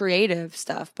creative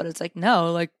stuff, but it's like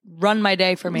no, like run my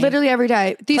day for me. Literally every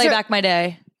day. These play are back my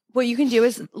day. what you can do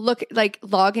is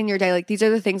log in your day. Like these are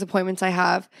the things appointments I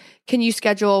have. Can you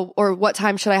schedule or what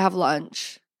time should I have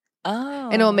lunch? Oh,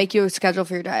 And it'll make you a schedule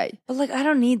for your day. But like I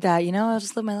don't need that. You know, I'll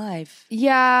just live my life.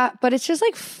 Yeah, but it's just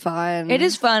like fun. It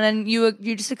is fun, and you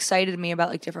just excited me about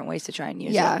like different ways to try and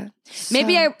use it. Yeah.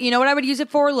 Maybe So- you know what I would use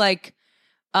it for? Like,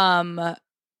 I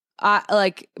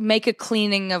like make a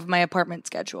cleaning of my apartment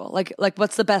schedule. Like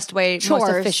what's the best way, most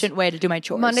Chores. efficient way to do my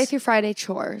chores? Monday through Friday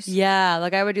chores. Yeah,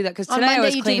 like I would do that because On today I Monday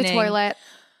was you cleaning. do the toilet.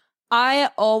 I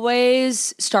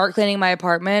always start cleaning my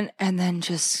apartment, and then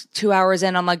just 2 hours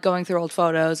in, I'm like going through old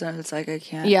photos, and it's like I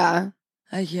can't. Yeah.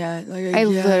 I can't. Like I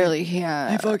literally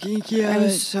can't. fucking can't. I'm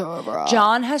so overall.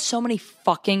 John has so many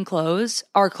fucking clothes.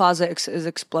 Our closet is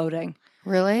exploding.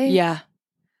 Really? Yeah.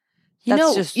 You That's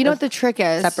know, just you know a what the trick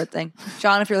is? separate thing.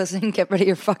 John, if you're listening, get rid of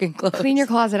your fucking clothes. Clean your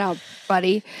closet out,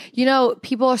 buddy. You know,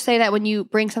 people say that when you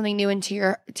bring something new into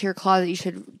your closet, you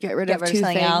should get rid Get of rid of two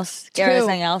something things. else. Get rid of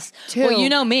something else. Two. Well, you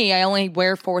know me. I only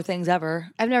wear 4 things ever.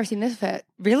 I've never seen this fit.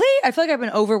 Really? I feel like I've been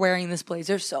overwearing this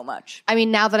blazer so much. I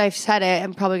mean, now that I've said it,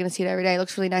 I'm probably going to see it every day. It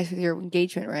looks really nice with your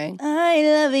engagement ring. I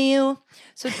love you.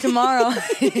 So tomorrow,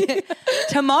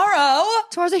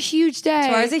 Tomorrow's a huge day.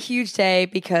 tomorrow's a huge day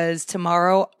because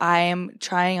tomorrow I am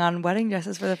trying on wedding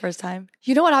dresses for the first time.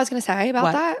 You know what I was going to say about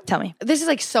What? that? Tell me. This is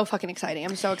like so fucking exciting.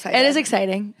 I'm so excited. It is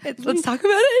exciting. Let's talk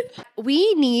about it.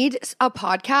 We need a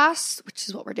podcast, which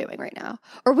is what we're doing right now,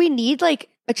 or we need like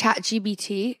a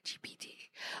GPT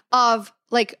of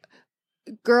like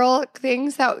girl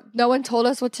things that no one told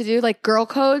us what to do, like girl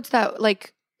codes that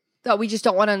we just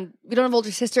don't want to. We don't have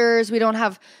older sisters. We don't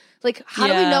have like how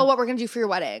do we Yeah. know what we're gonna do for your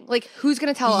wedding? Like who's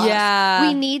gonna tell us? Yeah.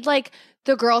 We need like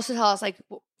the girls to tell us like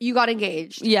you got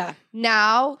engaged. Yeah.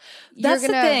 Now That's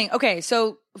you're gonna, the thing. Okay,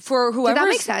 so for Did whoever that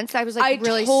make sense? I was like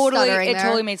really stuttering it there.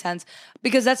 totally made sense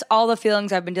because that's all the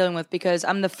feelings I've been dealing with because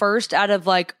I'm the first out of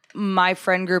like my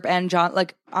friend group and John,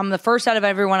 like I'm the first out of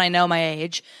everyone I know my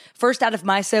age, first out of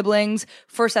my siblings,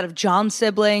 first out of John's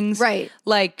siblings. Right.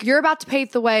 Like You're about to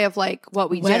pave the way of like what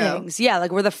we do. weddings. Yeah,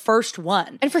 like we're the first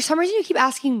one. And for some reason, you keep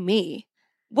asking me.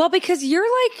 Well, because you're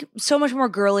like so much more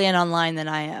girly and online than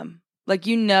I am. Like,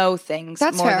 you know things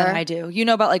That's more fair. than I do. You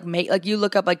know about like like you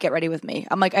look up like Get Ready With Me.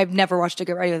 I'm like, I've never watched a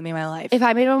Get Ready With Me in my life. If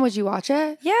I made one, would you watch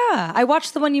it? Yeah, I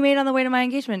watched the one you made on the way to my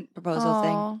engagement proposal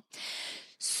thing. Aw.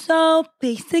 So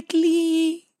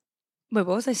basically, wait,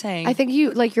 what was I saying? I think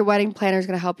you like your wedding planner is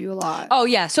going to help you a lot. Oh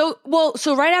yeah. So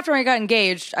right after I got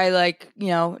engaged, I like,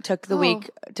 took the Oh. week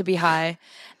to be high.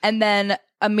 And then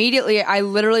immediately I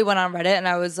literally went on Reddit and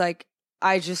I was like,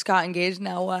 I just got engaged,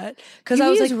 now what? Because You I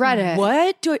was use like, Reddit.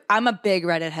 What do I'm a big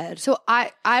Reddit head. So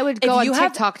I would go If on you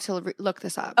have- TikTok to look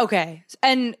this up. Okay.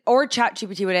 And or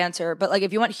ChatGPT would answer, but like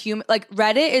if you want human, like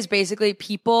Reddit is basically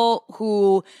people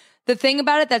who, the thing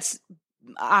about it that's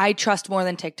I trust more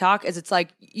than TikTok is it's like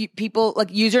people like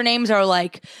usernames are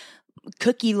like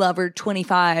cookie lover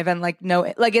 25 and like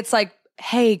no, like it's like,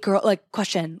 hey girl, like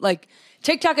question, like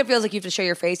TikTok, it feels like you have to show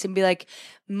your face and be like,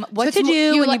 what to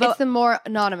do when you It's the more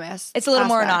anonymous. It's a little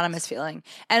more aspect. anonymous feeling.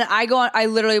 And I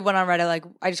literally went on Reddit, like,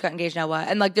 I just got engaged, now what?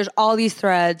 And like, there's all these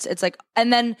threads. It's like,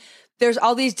 and then there's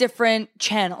all these different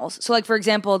channels. So like, for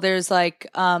example, there's like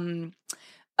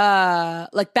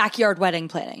backyard wedding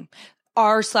planning,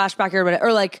 r/backyard wedding,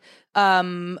 or like,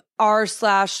 r/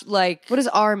 like, What does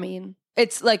R mean?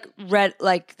 it's like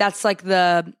like, that's like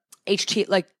the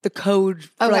like the code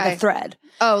for like Okay. a thread.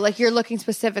 Oh, like you're looking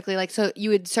specifically, like, so you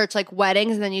would search like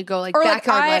weddings and then you go like Or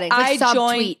backyard like weddings, like I sub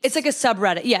joined. tweets. It's like a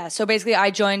subreddit. Yeah. So basically,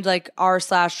 I joined like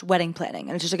r/wedding planning,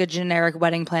 and it's just like a generic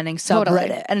wedding planning subreddit.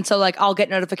 Totally. And so like I'll get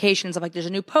notifications of like there's a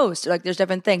new post, or like there's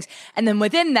different things, and then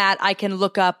within that I can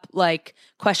look up like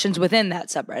questions within that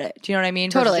subreddit. Do you know what I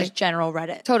mean? Versus Totally. just general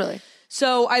Reddit. Totally.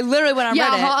 So I literally went on Yeah,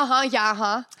 Reddit.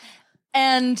 yeah.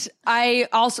 And I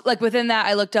also, like, within that,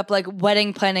 I looked up, like,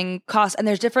 wedding planning costs. And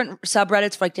there's different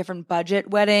subreddits for, like, different budget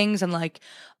weddings and, like,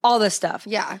 all this stuff.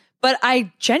 Yeah. But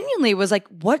I genuinely was like,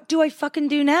 what do I fucking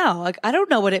do now? Like, I don't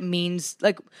know what it means.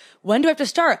 Like, when do I have to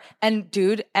start? And,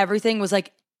 dude, everything was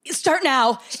like, start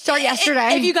now. Start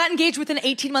yesterday. If you got engaged within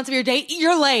 18 months of your date,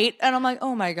 you're late. And I'm like,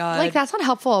 oh, my God. Like, that's not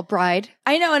helpful, bride.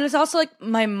 I know. And it's also, like,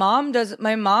 my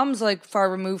mom's, like, far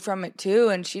removed from it, too.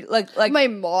 And she, like My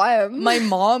mom. my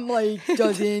mom like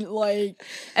doesn't like,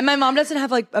 and my mom doesn't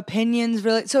have like opinions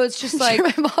really, so it's just like,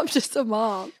 my mom's just a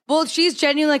mom. well, she's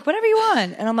genuinely like, whatever you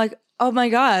want. And I'm like, oh my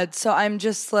God. So I'm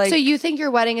just like, So you think your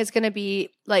wedding is going to be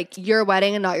like your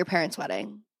wedding and not your parents'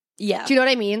 wedding? yeah, Do you know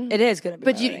what I mean? it is gonna be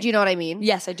But my do wedding. you know what I mean?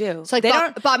 Yes, I do. So like they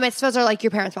bat don't. mitzvahs are like your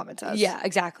parents' bat mitzvahs. Yeah,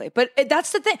 exactly. But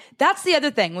that's the thing. That's the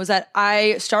other thing, was that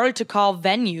I started to call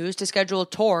venues to schedule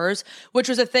tours, which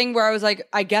was a thing where I was like,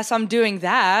 I guess I'm doing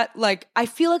that. Like, I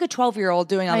feel like a 12-year-old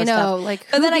doing all I this know, stuff. like,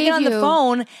 but who then I get gave on the you-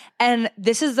 phone, and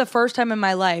this is the first time in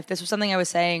my life. This was something I was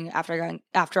saying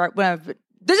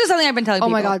this is something I've been telling Oh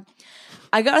people. my God.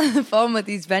 I got on the phone with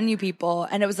these venue people,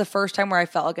 and it was the first time where I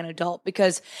felt like an adult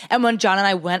and when John and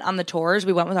I went on the tours,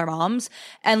 we went with our moms,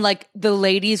 and like the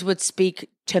ladies would speak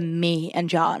to me and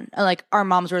John, and like our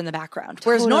moms were in the background.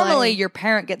 Whereas Totally. normally your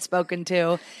parent gets spoken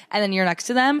to and then you're next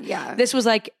to them. Yeah. This was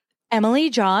like, Emily,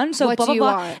 John, so What blah, do blah, you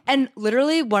blah. want? And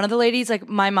literally one of the ladies, like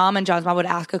my mom and John's mom, would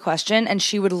ask a question and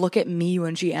she would look at me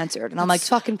when she answered. And I'm like, It's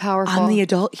fucking powerful. I'm the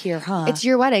adult here, huh? It's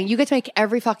your wedding. You get to make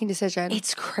every fucking decision.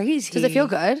 It's crazy. Does it feel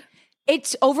good?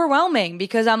 It's overwhelming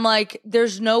because I'm like,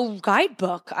 there's no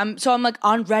guidebook. I'm like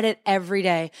on Reddit every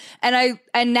day.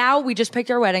 And now we just picked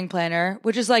our wedding planner,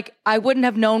 which is like, I wouldn't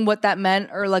have known what that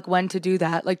meant or like when to do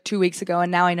that like 2 weeks ago.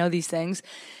 And now I know these things.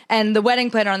 And the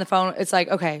wedding planner on the phone, it's like,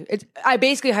 okay, I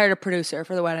basically hired a producer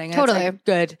for the wedding. And Totally. It's like,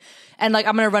 good. And like,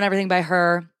 I'm going to run everything by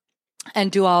her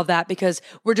and do all of that because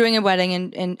we're doing a wedding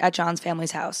in at John's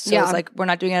family's house. So Yeah. it's like, we're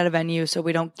not doing it at a venue. So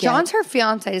we don't get. John's her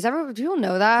fiance. Do people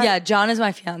know that? Yeah. John is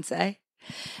my fiance.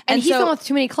 And he's so- the one with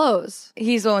too many clothes.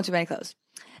 He's the one with too many clothes.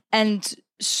 And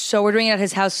so we're doing it at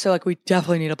his house. So like we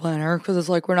definitely need a planner because it's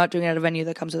like we're not doing it at a venue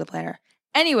that comes with a planner.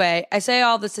 Anyway, I say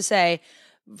all this to say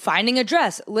finding a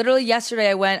dress. Literally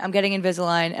yesterday I'm getting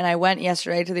Invisalign and I went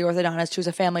yesterday to the orthodontist who's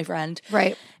a family friend.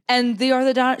 Right. And the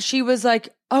orthodontist, she was like,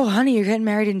 oh, honey, you're getting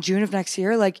married in June of next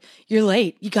year. Like, you're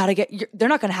late. You got to they're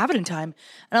not going to have it in time.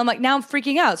 And I'm like, now I'm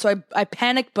freaking out. So I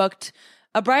panic booked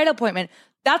a bridal appointment.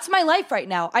 That's my life right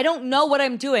now. I don't know what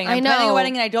I'm doing. I'm planning a know.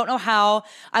 wedding and I don't know how.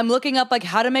 I'm looking up like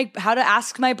how to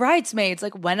ask my bridesmaids.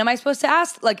 Like, when am I supposed to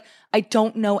ask? Like, I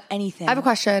don't know anything. I have a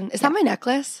question. Is that my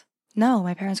necklace? No,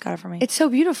 my parents got it for me. It's so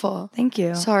beautiful. Thank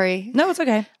you. Sorry. No, it's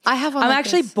okay. I have one I'm like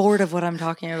actually this. bored of what I'm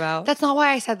talking about. That's not why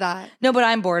I said that. No, but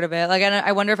I'm bored of it. Like,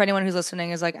 I wonder if anyone who's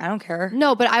listening is like, I don't care.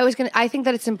 No, but I think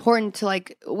that it's important to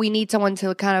like, we need someone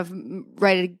to kind of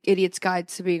write an idiot's guide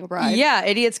to being a bride. Yeah,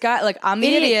 idiot's guy. Like, I'm the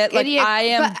Idiot, idiot. Like, idiot, I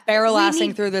am but barrel we assing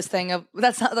need- through this thing of,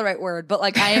 that's not the right word, but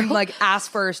like, I am like ass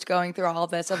first going through all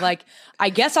of this of like, I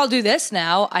guess I'll do this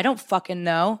now. I don't fucking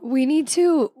know. We need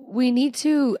to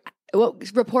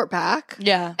report back.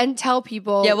 Yeah. And tell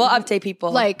people. Yeah, we'll update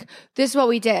people. Like, this is what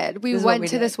we did. We This is what went we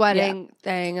to did. this wedding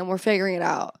thing and we're figuring it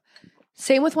out.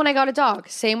 Same with when I got a dog.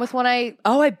 Same with when I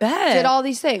oh, I bet. did all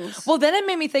these things. Well, then it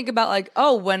made me think about like,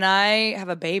 oh, when I have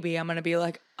a baby, I'm gonna be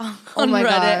like on my Reddit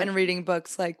God. and reading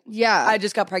books. Like, Yeah. I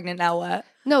just got pregnant. Now what?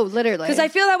 No, literally. Because I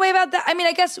feel that way about that. I mean,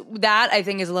 I guess that I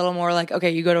think is a little more like,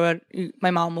 okay, you go to my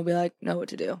mom will be like, know what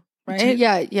to do, right?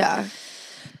 Yeah.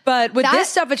 But with That- this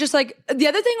stuff, it's just like the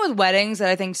other thing with weddings that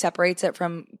I think separates it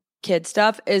from kid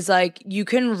stuff is like you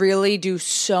can really do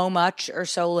so much or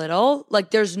so little. Like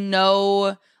there's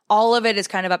no, all of it is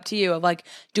kind of up to you of like,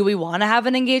 do we want to have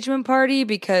an engagement party?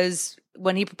 Because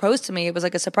when he proposed to me, it was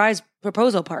like a surprise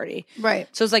proposal party. Right.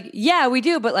 So it's like, yeah, we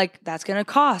do, but like that's going to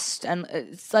cost. And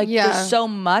it's like, Yeah. there's so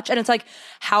much. And it's like,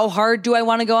 how hard do I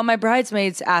want to go on my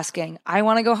bridesmaids asking? I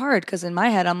want to go hard because in my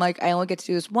head, I'm like, I only get to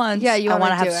do this once. Yeah, you I wanna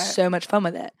want to have do it. so much fun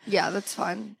with it. Yeah, that's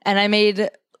fun. And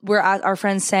our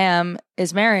friend Sam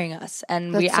is marrying us.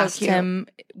 And we That's so asked cute. him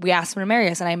to marry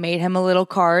us. And I made him a little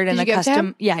card and Did a you give it to custom.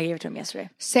 him? Yeah, I gave it to him yesterday.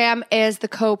 Sam is the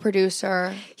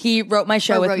co-producer. He wrote my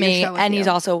show Or with wrote your me. show with And you. he's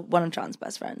also one of John's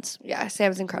best friends. Yeah,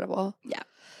 Sam's incredible. Yeah.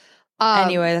 Um,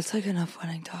 Anyway, that's like enough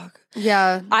wedding talk.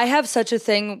 Yeah. I have such a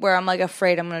thing where I'm like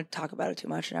afraid I'm going to talk about it too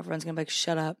much and everyone's going to be like,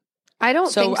 shut up. I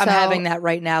don't So think so. I'm having that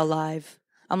right now live.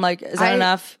 I'm like, is that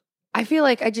enough? I feel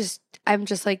like I'm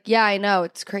just like, yeah, I know.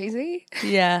 It's crazy.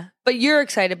 Yeah. But you're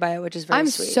excited by it, which is very I'm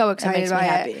sweet. so It excited makes me by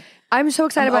happy. it. I'm so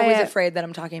excited I'm by always it. afraid that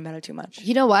I'm talking about it too much.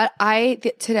 You know what?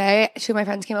 Today, two of my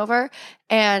friends came over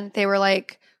and they were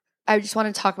like, I just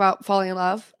want to talk about falling in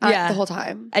love Yeah. the whole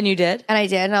time. And you did? And I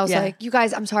did. And I was Yeah. like, you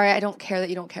guys, I'm sorry. I don't care that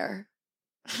you don't care.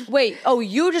 Wait. Oh,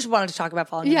 you just wanted to talk about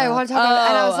falling in Yeah, I love. want to talk about it.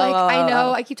 And I was like, I know.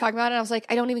 oh. I keep talking about it. And I was like,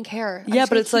 I don't even care. I'm Yeah, just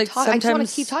but gonna it's keep like I just want sometimes-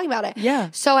 to keep talking about it. Yeah.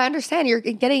 So I understand you're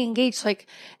getting engaged. Like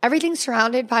everything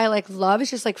surrounded by like love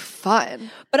is just like fun.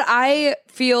 But I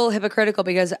feel hypocritical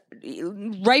because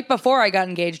right before I got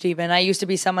engaged, even, I used to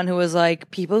be someone who was like,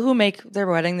 people who make their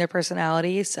wedding their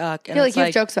personality suck. I And feel like it's you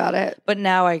have jokes about it. But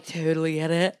now I totally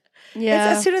get it.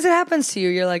 Yeah. As soon as it happens to you,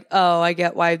 you're like, oh, I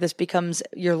get why this becomes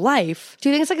your life. Do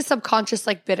you think it's like a subconscious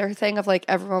like bitter thing of like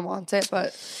everyone wants it,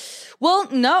 but Well,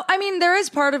 no. I mean, there is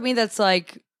part of me that's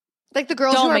like, like the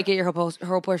girls who don't are make it your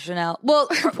whole personality. Well,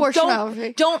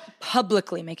 Proportionality. Don't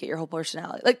publicly make it your whole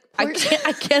personality. Like I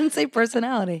can't say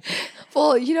personality.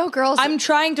 well, you know, girls. I'm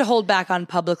trying to hold back on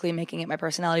publicly making it my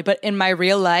personality, but in my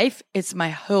real life, it's my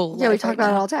whole life. yeah, we talk right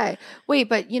about now. it all day. Wait,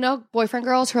 but you know, boyfriend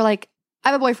girls who are like, I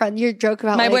have a boyfriend. Your joke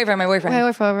about My like, boyfriend. my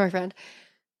boyfriend.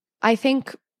 I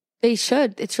think they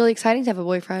should. It's really exciting to have a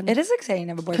boyfriend. It is exciting to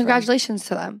have a boyfriend. Congratulations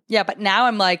to them. Yeah, but now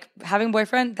I'm like, having a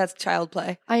boyfriend, that's child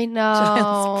play. I know.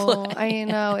 Child's play. I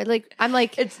know. I'm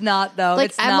like, It's not though. like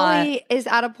it's not. Emily is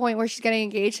at a point where she's getting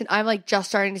engaged, and I'm like just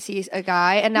starting to see a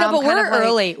guy, and now No, but I'm kind we're of like,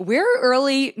 early. We're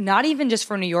early, not even just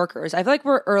for New Yorkers. I feel like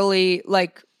we're early.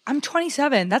 Like I'm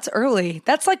 27. That's early.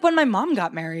 That's like when my mom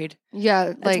got married.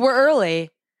 yeah, like We're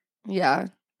early. yeah,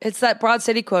 It's that Broad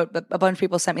City quote, but a bunch of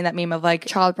people sent me that meme of like,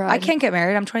 child bride. I can't get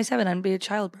married. I'm 27. I'm gonna be a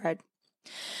child bride.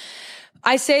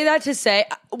 I say that to say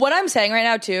what I'm saying right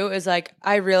now too is like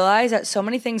I realize that so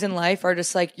many things in life are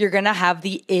just like you're gonna have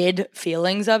the id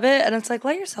feelings of it, and it's like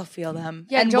let yourself feel them.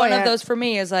 Yeah, and enjoy one it. of those for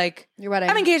me is like Your wedding.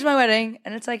 I'm engaged to my wedding,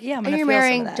 and it's like yeah, I'm and gonna you're feel some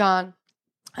marrying of that. John.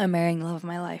 I'm marrying the love of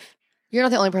my life. You're not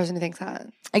the only person who thinks that.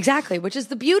 Exactly, which is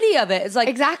the beauty of it. It's like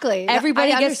Exactly.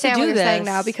 everybody I gets to understand do what you're saying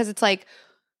this. now because it's like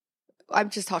I'm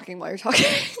just talking while you're talking.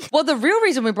 Well, the real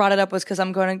reason we brought it up was because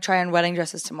I'm going to try on wedding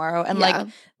dresses tomorrow, and Yeah. like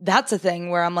that's a thing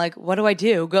where I'm like, what do I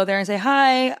do? Go there and say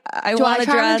hi. I Do want I a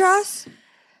try on a dress. dress?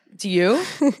 Do you?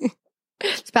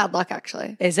 It's bad luck,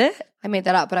 actually. Is it? I made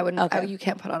that up, but I wouldn't. Okay. You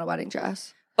can't put on a wedding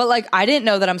dress. But like, I didn't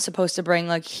know that I'm supposed to bring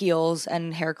like heels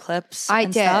and hair clips. I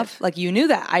and did. Stuff. Like you knew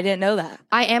that. I didn't know that.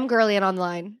 I am girly and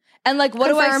online. And like, what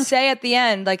do I Confirmed. say at the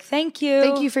end? Like, thank you.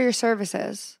 Thank you for your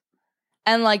services.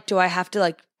 And like, do I have to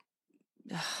like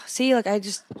see? Like, I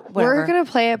just whatever. We're gonna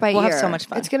play it by We'll ear. have so much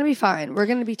fun. It's gonna be fine. We're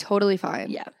gonna be totally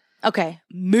fine. Yeah. Okay.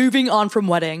 Moving on from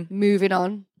wedding. Moving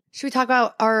on. Should we talk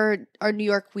about our New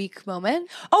York week moment?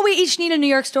 Oh, we each need a New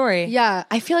York story. Yeah,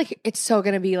 I feel like it's so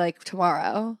gonna be like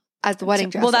tomorrow as the wedding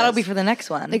dress. Well, that'll be for the next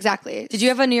one. exactly. Did you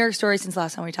have a New York story since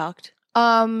last time we talked?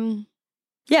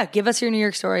 Yeah, give us your New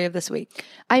York story of this week.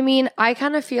 I mean, I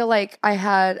kind of feel like I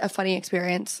had a funny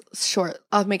experience.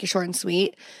 I'll make it short and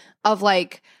sweet. Of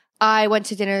like, I went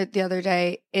to dinner the other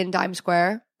day in Dime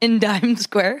Square. In Dime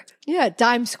Square? Yeah,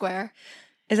 Dime Square.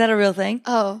 Is that a real thing?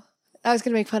 Oh, I was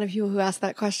going to make fun of people who asked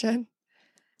that question.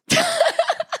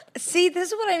 See,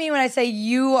 this is what I mean when I say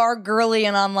you are girly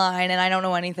and online and I don't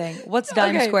know anything. What's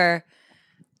Dime Okay. Square?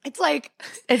 It's like,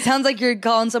 It sounds like you're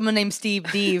calling someone named Steve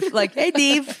Deeve. Like, hey,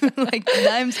 Deeve. Like,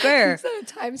 Dime Square. is that a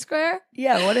Times Square?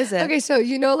 Yeah, what is it? Okay, so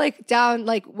you know, like down,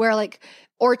 like where like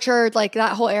Orchard, like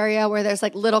that whole area where there's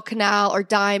like Little Canal or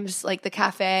Dimes, like the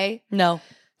cafe. No.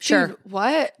 Sure. Dude,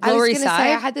 what? Lower I was East gonna say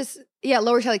Side? I had this. Yeah,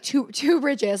 Lower East Side, like two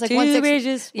bridges, like Two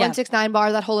bridges. Yeah. 169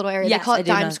 bar, that whole little area. Yes, they call I it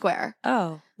do know. Dime Square.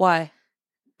 Oh, why?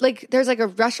 Like there's like a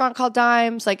restaurant called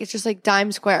Dimes. Like it's just like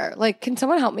Dime Square. Like, can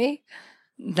someone help me?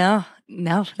 No,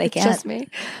 they It's can't. just me.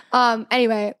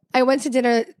 Anyway, I went to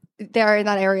dinner there in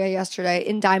that area yesterday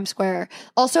in Dime Square.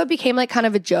 Also, it became like kind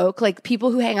of a joke. Like people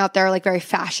who hang out there are like very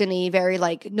fashion-y, very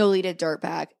like Nolita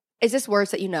dirtbag. Is this words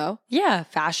that you know? Yeah,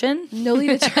 fashion.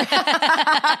 Nolita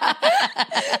dirtbag.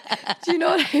 Do you know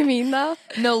what I mean though?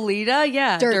 Nolita,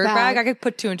 yeah. Dirtbag. Dirtbag. I could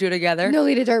put two and two together.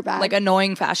 Nolita dirtbag. Like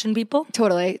annoying fashion people.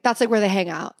 Totally. That's like where they hang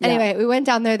out. Yeah. Anyway, we went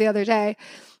down there the other day.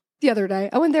 I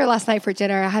went there last night for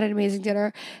dinner. I had an amazing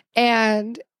dinner.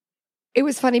 And it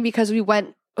was funny because we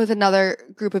went with another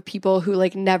group of people who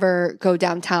like never go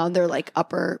downtown. They're like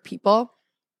upper people.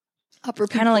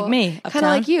 Kind of like me. Kind of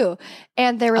like you.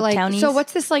 And they were like, Uptownies. so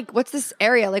what's this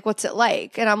area? Like, what's it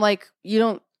like? And I'm like, you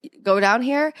don't go down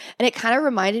here? And it kind of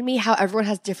reminded me how everyone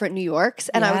has different New Yorks.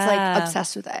 And I was Yeah. like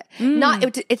obsessed with it.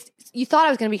 It's you thought I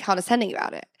was going to be condescending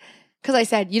about it. Because I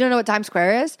said, you don't know what Times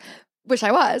Square is? Which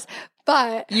I was.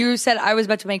 But You said I was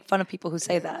about to make fun of people who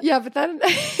say that. yeah, but then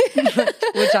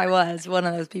Which I was one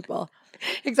of those people.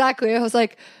 exactly. I was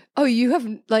like, oh, you have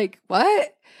like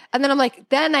what? And then I'm like,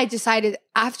 then I decided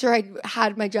after I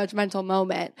had my judgmental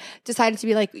moment, decided to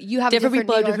be like, you have Different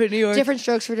people have New York, different New York. different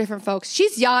strokes for different folks.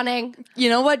 She's yawning. You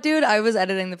know what, dude? I was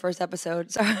editing the first episode.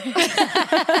 Sorry.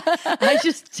 I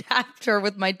just tapped her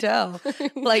with my toe.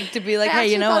 Like to be like, I hey,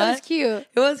 actually you know thought what? It was cute.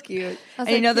 It was cute. I was And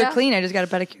you like, know they're yeah. clean. I just got a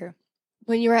pedicure.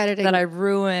 When you were editing, That I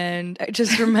ruined. I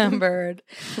just remembered.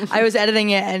 I was editing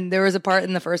it, and there was a part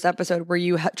in the first episode where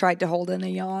you tried to hold in a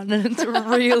yawn, and it's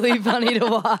really funny to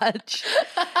watch.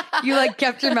 You like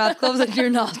kept your mouth closed and your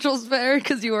nostrils bared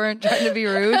because you weren't trying to be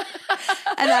rude.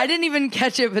 And I didn't even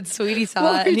catch it, but Sweetie saw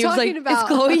What it, were and you he was like, talking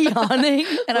about? "Is Chloe yawning?"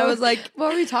 And I was like, what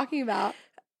were we talking about?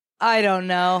 I don't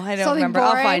know. I don't Something remember.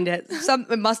 boring? I'll find it.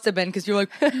 It must have been because you're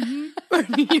like,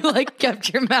 you like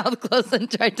kept your mouth closed and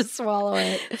tried to swallow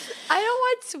it. I don't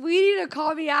want Sweetie to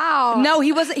call me out. No,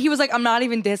 he wasn't. He was like, I'm not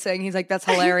even dissing. He's like, that's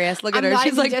hilarious. Look at I'm her. not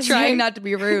She's even like dissing. trying not to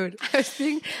be rude. I was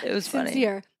being It was funny.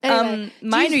 sincere. Anyway,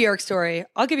 My New York story.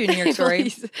 I'll give you a New York story.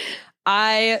 Please.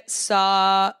 I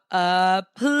saw a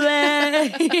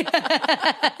play.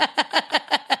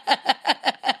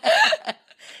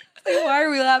 Like, why are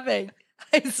we laughing?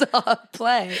 I saw a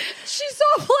play. She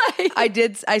saw a play.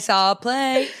 I saw a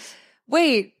play.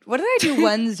 Wait, what did I do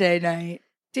Wednesday night?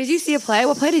 Did you see a play?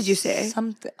 What play did you see?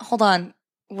 Something. Hold on.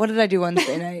 What did I do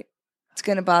Wednesday night? It's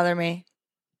gonna bother me.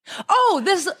 Oh,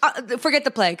 this. Forget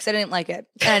the play because I didn't like it,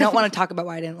 and I don't want to talk about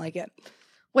why I didn't like it.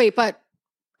 Wait, but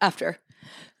After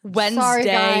Sorry, Wednesday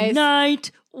guys.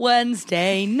 night. I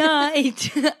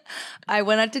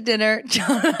went out to dinner.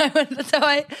 John and I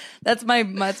went. That's my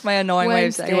annoying way of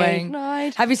Wednesday saying.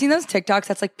 night. Have you seen those TikToks?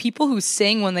 That's like people who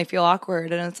sing when they feel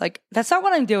awkward, and it's like that's not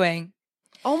what I'm doing.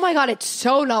 Oh my God, it's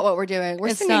so not what we're doing. We're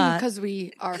It's singing not. because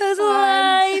we are 'Cause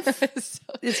fun. life It's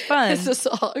It's fun. It's a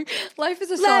song. Life is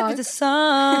a song. Life is a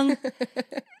song.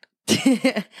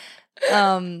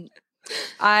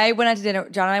 I went out to dinner.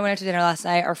 John and I went out to dinner last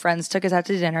night. Our friends took us out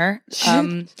to dinner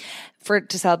to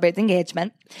celebrate the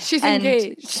engagement. She's And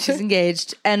engaged. She's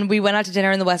engaged, and we went out to dinner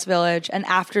in the West Village. And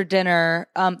after dinner,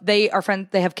 they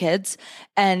have kids.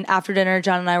 And after dinner,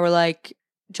 John and I were like,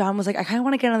 John was like, I kind of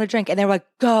want to get another drink, and they were like,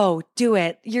 go do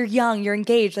it. You're young, you're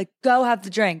engaged. Like, go have the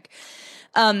drink.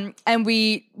 And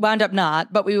we wound up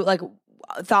not, but we like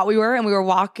thought we were, and we were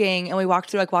walking, and we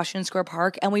walked through like Washington Square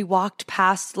Park, and we walked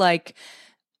past like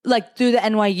through the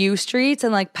NYU streets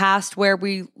and like past where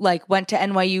we like went to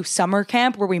NYU summer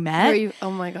camp where we met.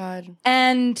 Oh my God.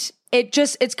 And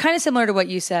it's kind of similar to what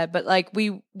you said, but like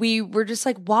we were just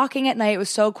like walking at night. It was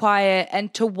so quiet.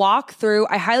 And to walk through,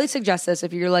 I highly suggest this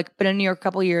if you're like been in New York a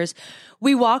couple of years.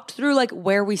 We walked through like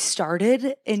where we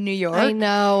started in New York. I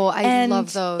know. I And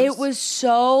love those.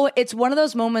 it's one of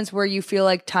those moments where you feel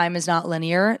like time is not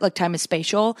linear, like time is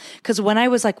spatial. Cause when I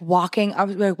was like walking, I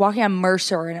was like walking on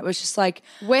Mercer, and it was just like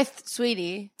with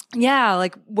Sweetie. Yeah,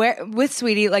 like where with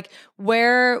Sweetie, like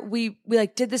where we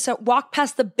like did this walk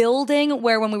past the building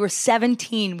where when we were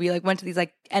 17, we like went to these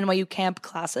like NYU camp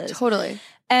classes. Totally.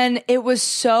 And it was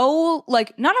so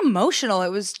like not emotional. It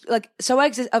was like so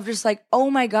of just like, oh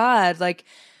my God, like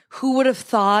who would have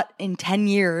thought in 10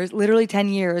 years, literally 10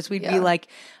 years, we'd be like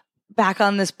back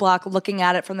on this block looking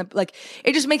at it from the like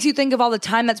it just makes you think of all the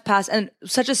time that's passed. And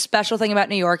such a special thing about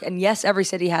New York, and yes, every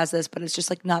city has this, but it's just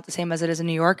like not the same as it is in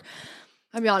New York.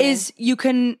 I'm yawning.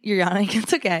 You're yawning,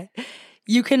 it's okay.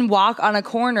 You can walk on a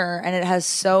corner and it has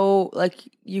so like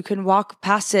you can walk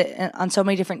past it on so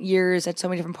many different years at so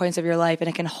many different points of your life, and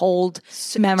it can hold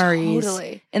memories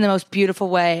in the most beautiful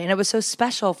way. And it was so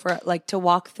special for like to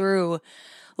walk through.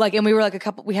 Like, and we were like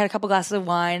we had a couple glasses of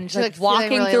wine, and just like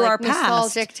walking really, through like, our past.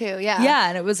 Nostalgic too, yeah. Yeah,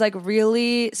 and it was like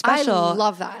really special. I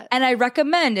love that. And I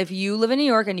recommend if you live in New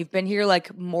York and you've been here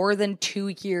like more than 2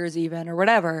 years even or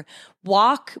whatever,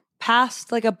 walk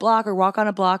past like a block or walk on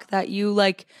a block that you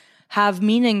like have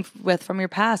meaning with from your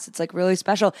past. It's like really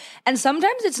special. And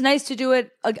sometimes it's nice to do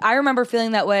it. Like I remember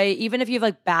feeling that way, even if you have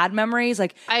like bad memories,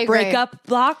 like breakup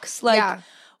blocks, like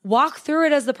walk through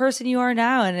it as the person you are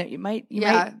now, and you might be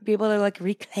able to like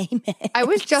reclaim it. I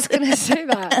was just gonna say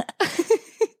that.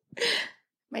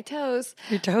 My toes.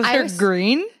 Your toes are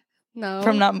green? No.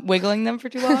 From not wiggling them for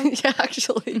too long? Yeah,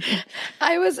 actually.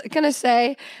 I was gonna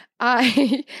say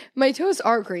my toes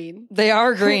are green. They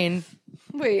are green.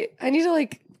 Wait, I need to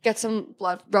like get some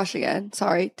blood rush again.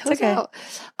 Sorry. Toes okay. out.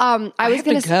 I was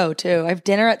have to go too. I have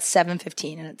dinner at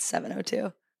 7:15 and it's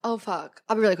 7:02. Oh fuck.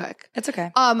 I'll be really quick. It's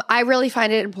okay. I really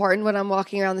find it important when I'm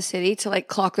walking around the city to like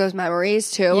clock those memories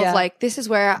too. Of like, this is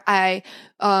where I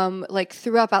like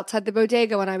threw up outside the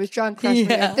bodega when I was drunk.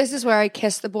 This is where I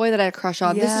kissed the boy that I had a crush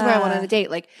on. This is where I went on a date.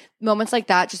 Like moments like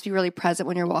that, just be really present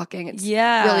when you're walking. It's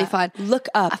really fun. Look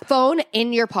up. A phone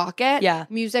in your pocket. Yeah.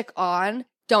 Music on.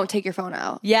 Don't take your phone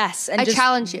out. Yes. And I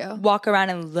challenge you. Walk around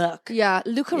and look. Yeah.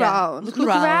 Look around. Look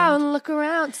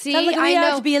around. See, like we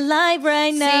are to be alive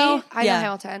right now. See? I know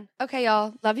Hamilton. Okay,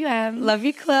 y'all. Love you, Em. Love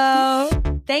you, Chloe.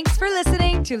 Thanks for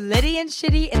listening to Liddy and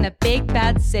Shitty in the Big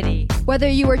Bad City. Whether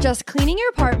you were just cleaning your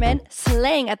apartment,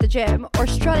 slaying at the gym, or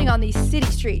strutting on these city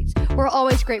streets, we're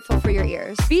always grateful for your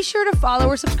ears. Be sure to follow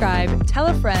or subscribe, tell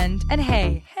a friend, and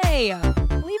hey,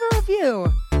 leave a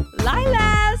review.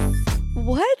 Lilas!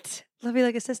 What? Love you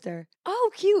like a sister. Oh,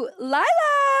 cute.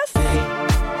 Lilas! Liddy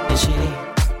and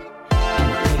Shitty.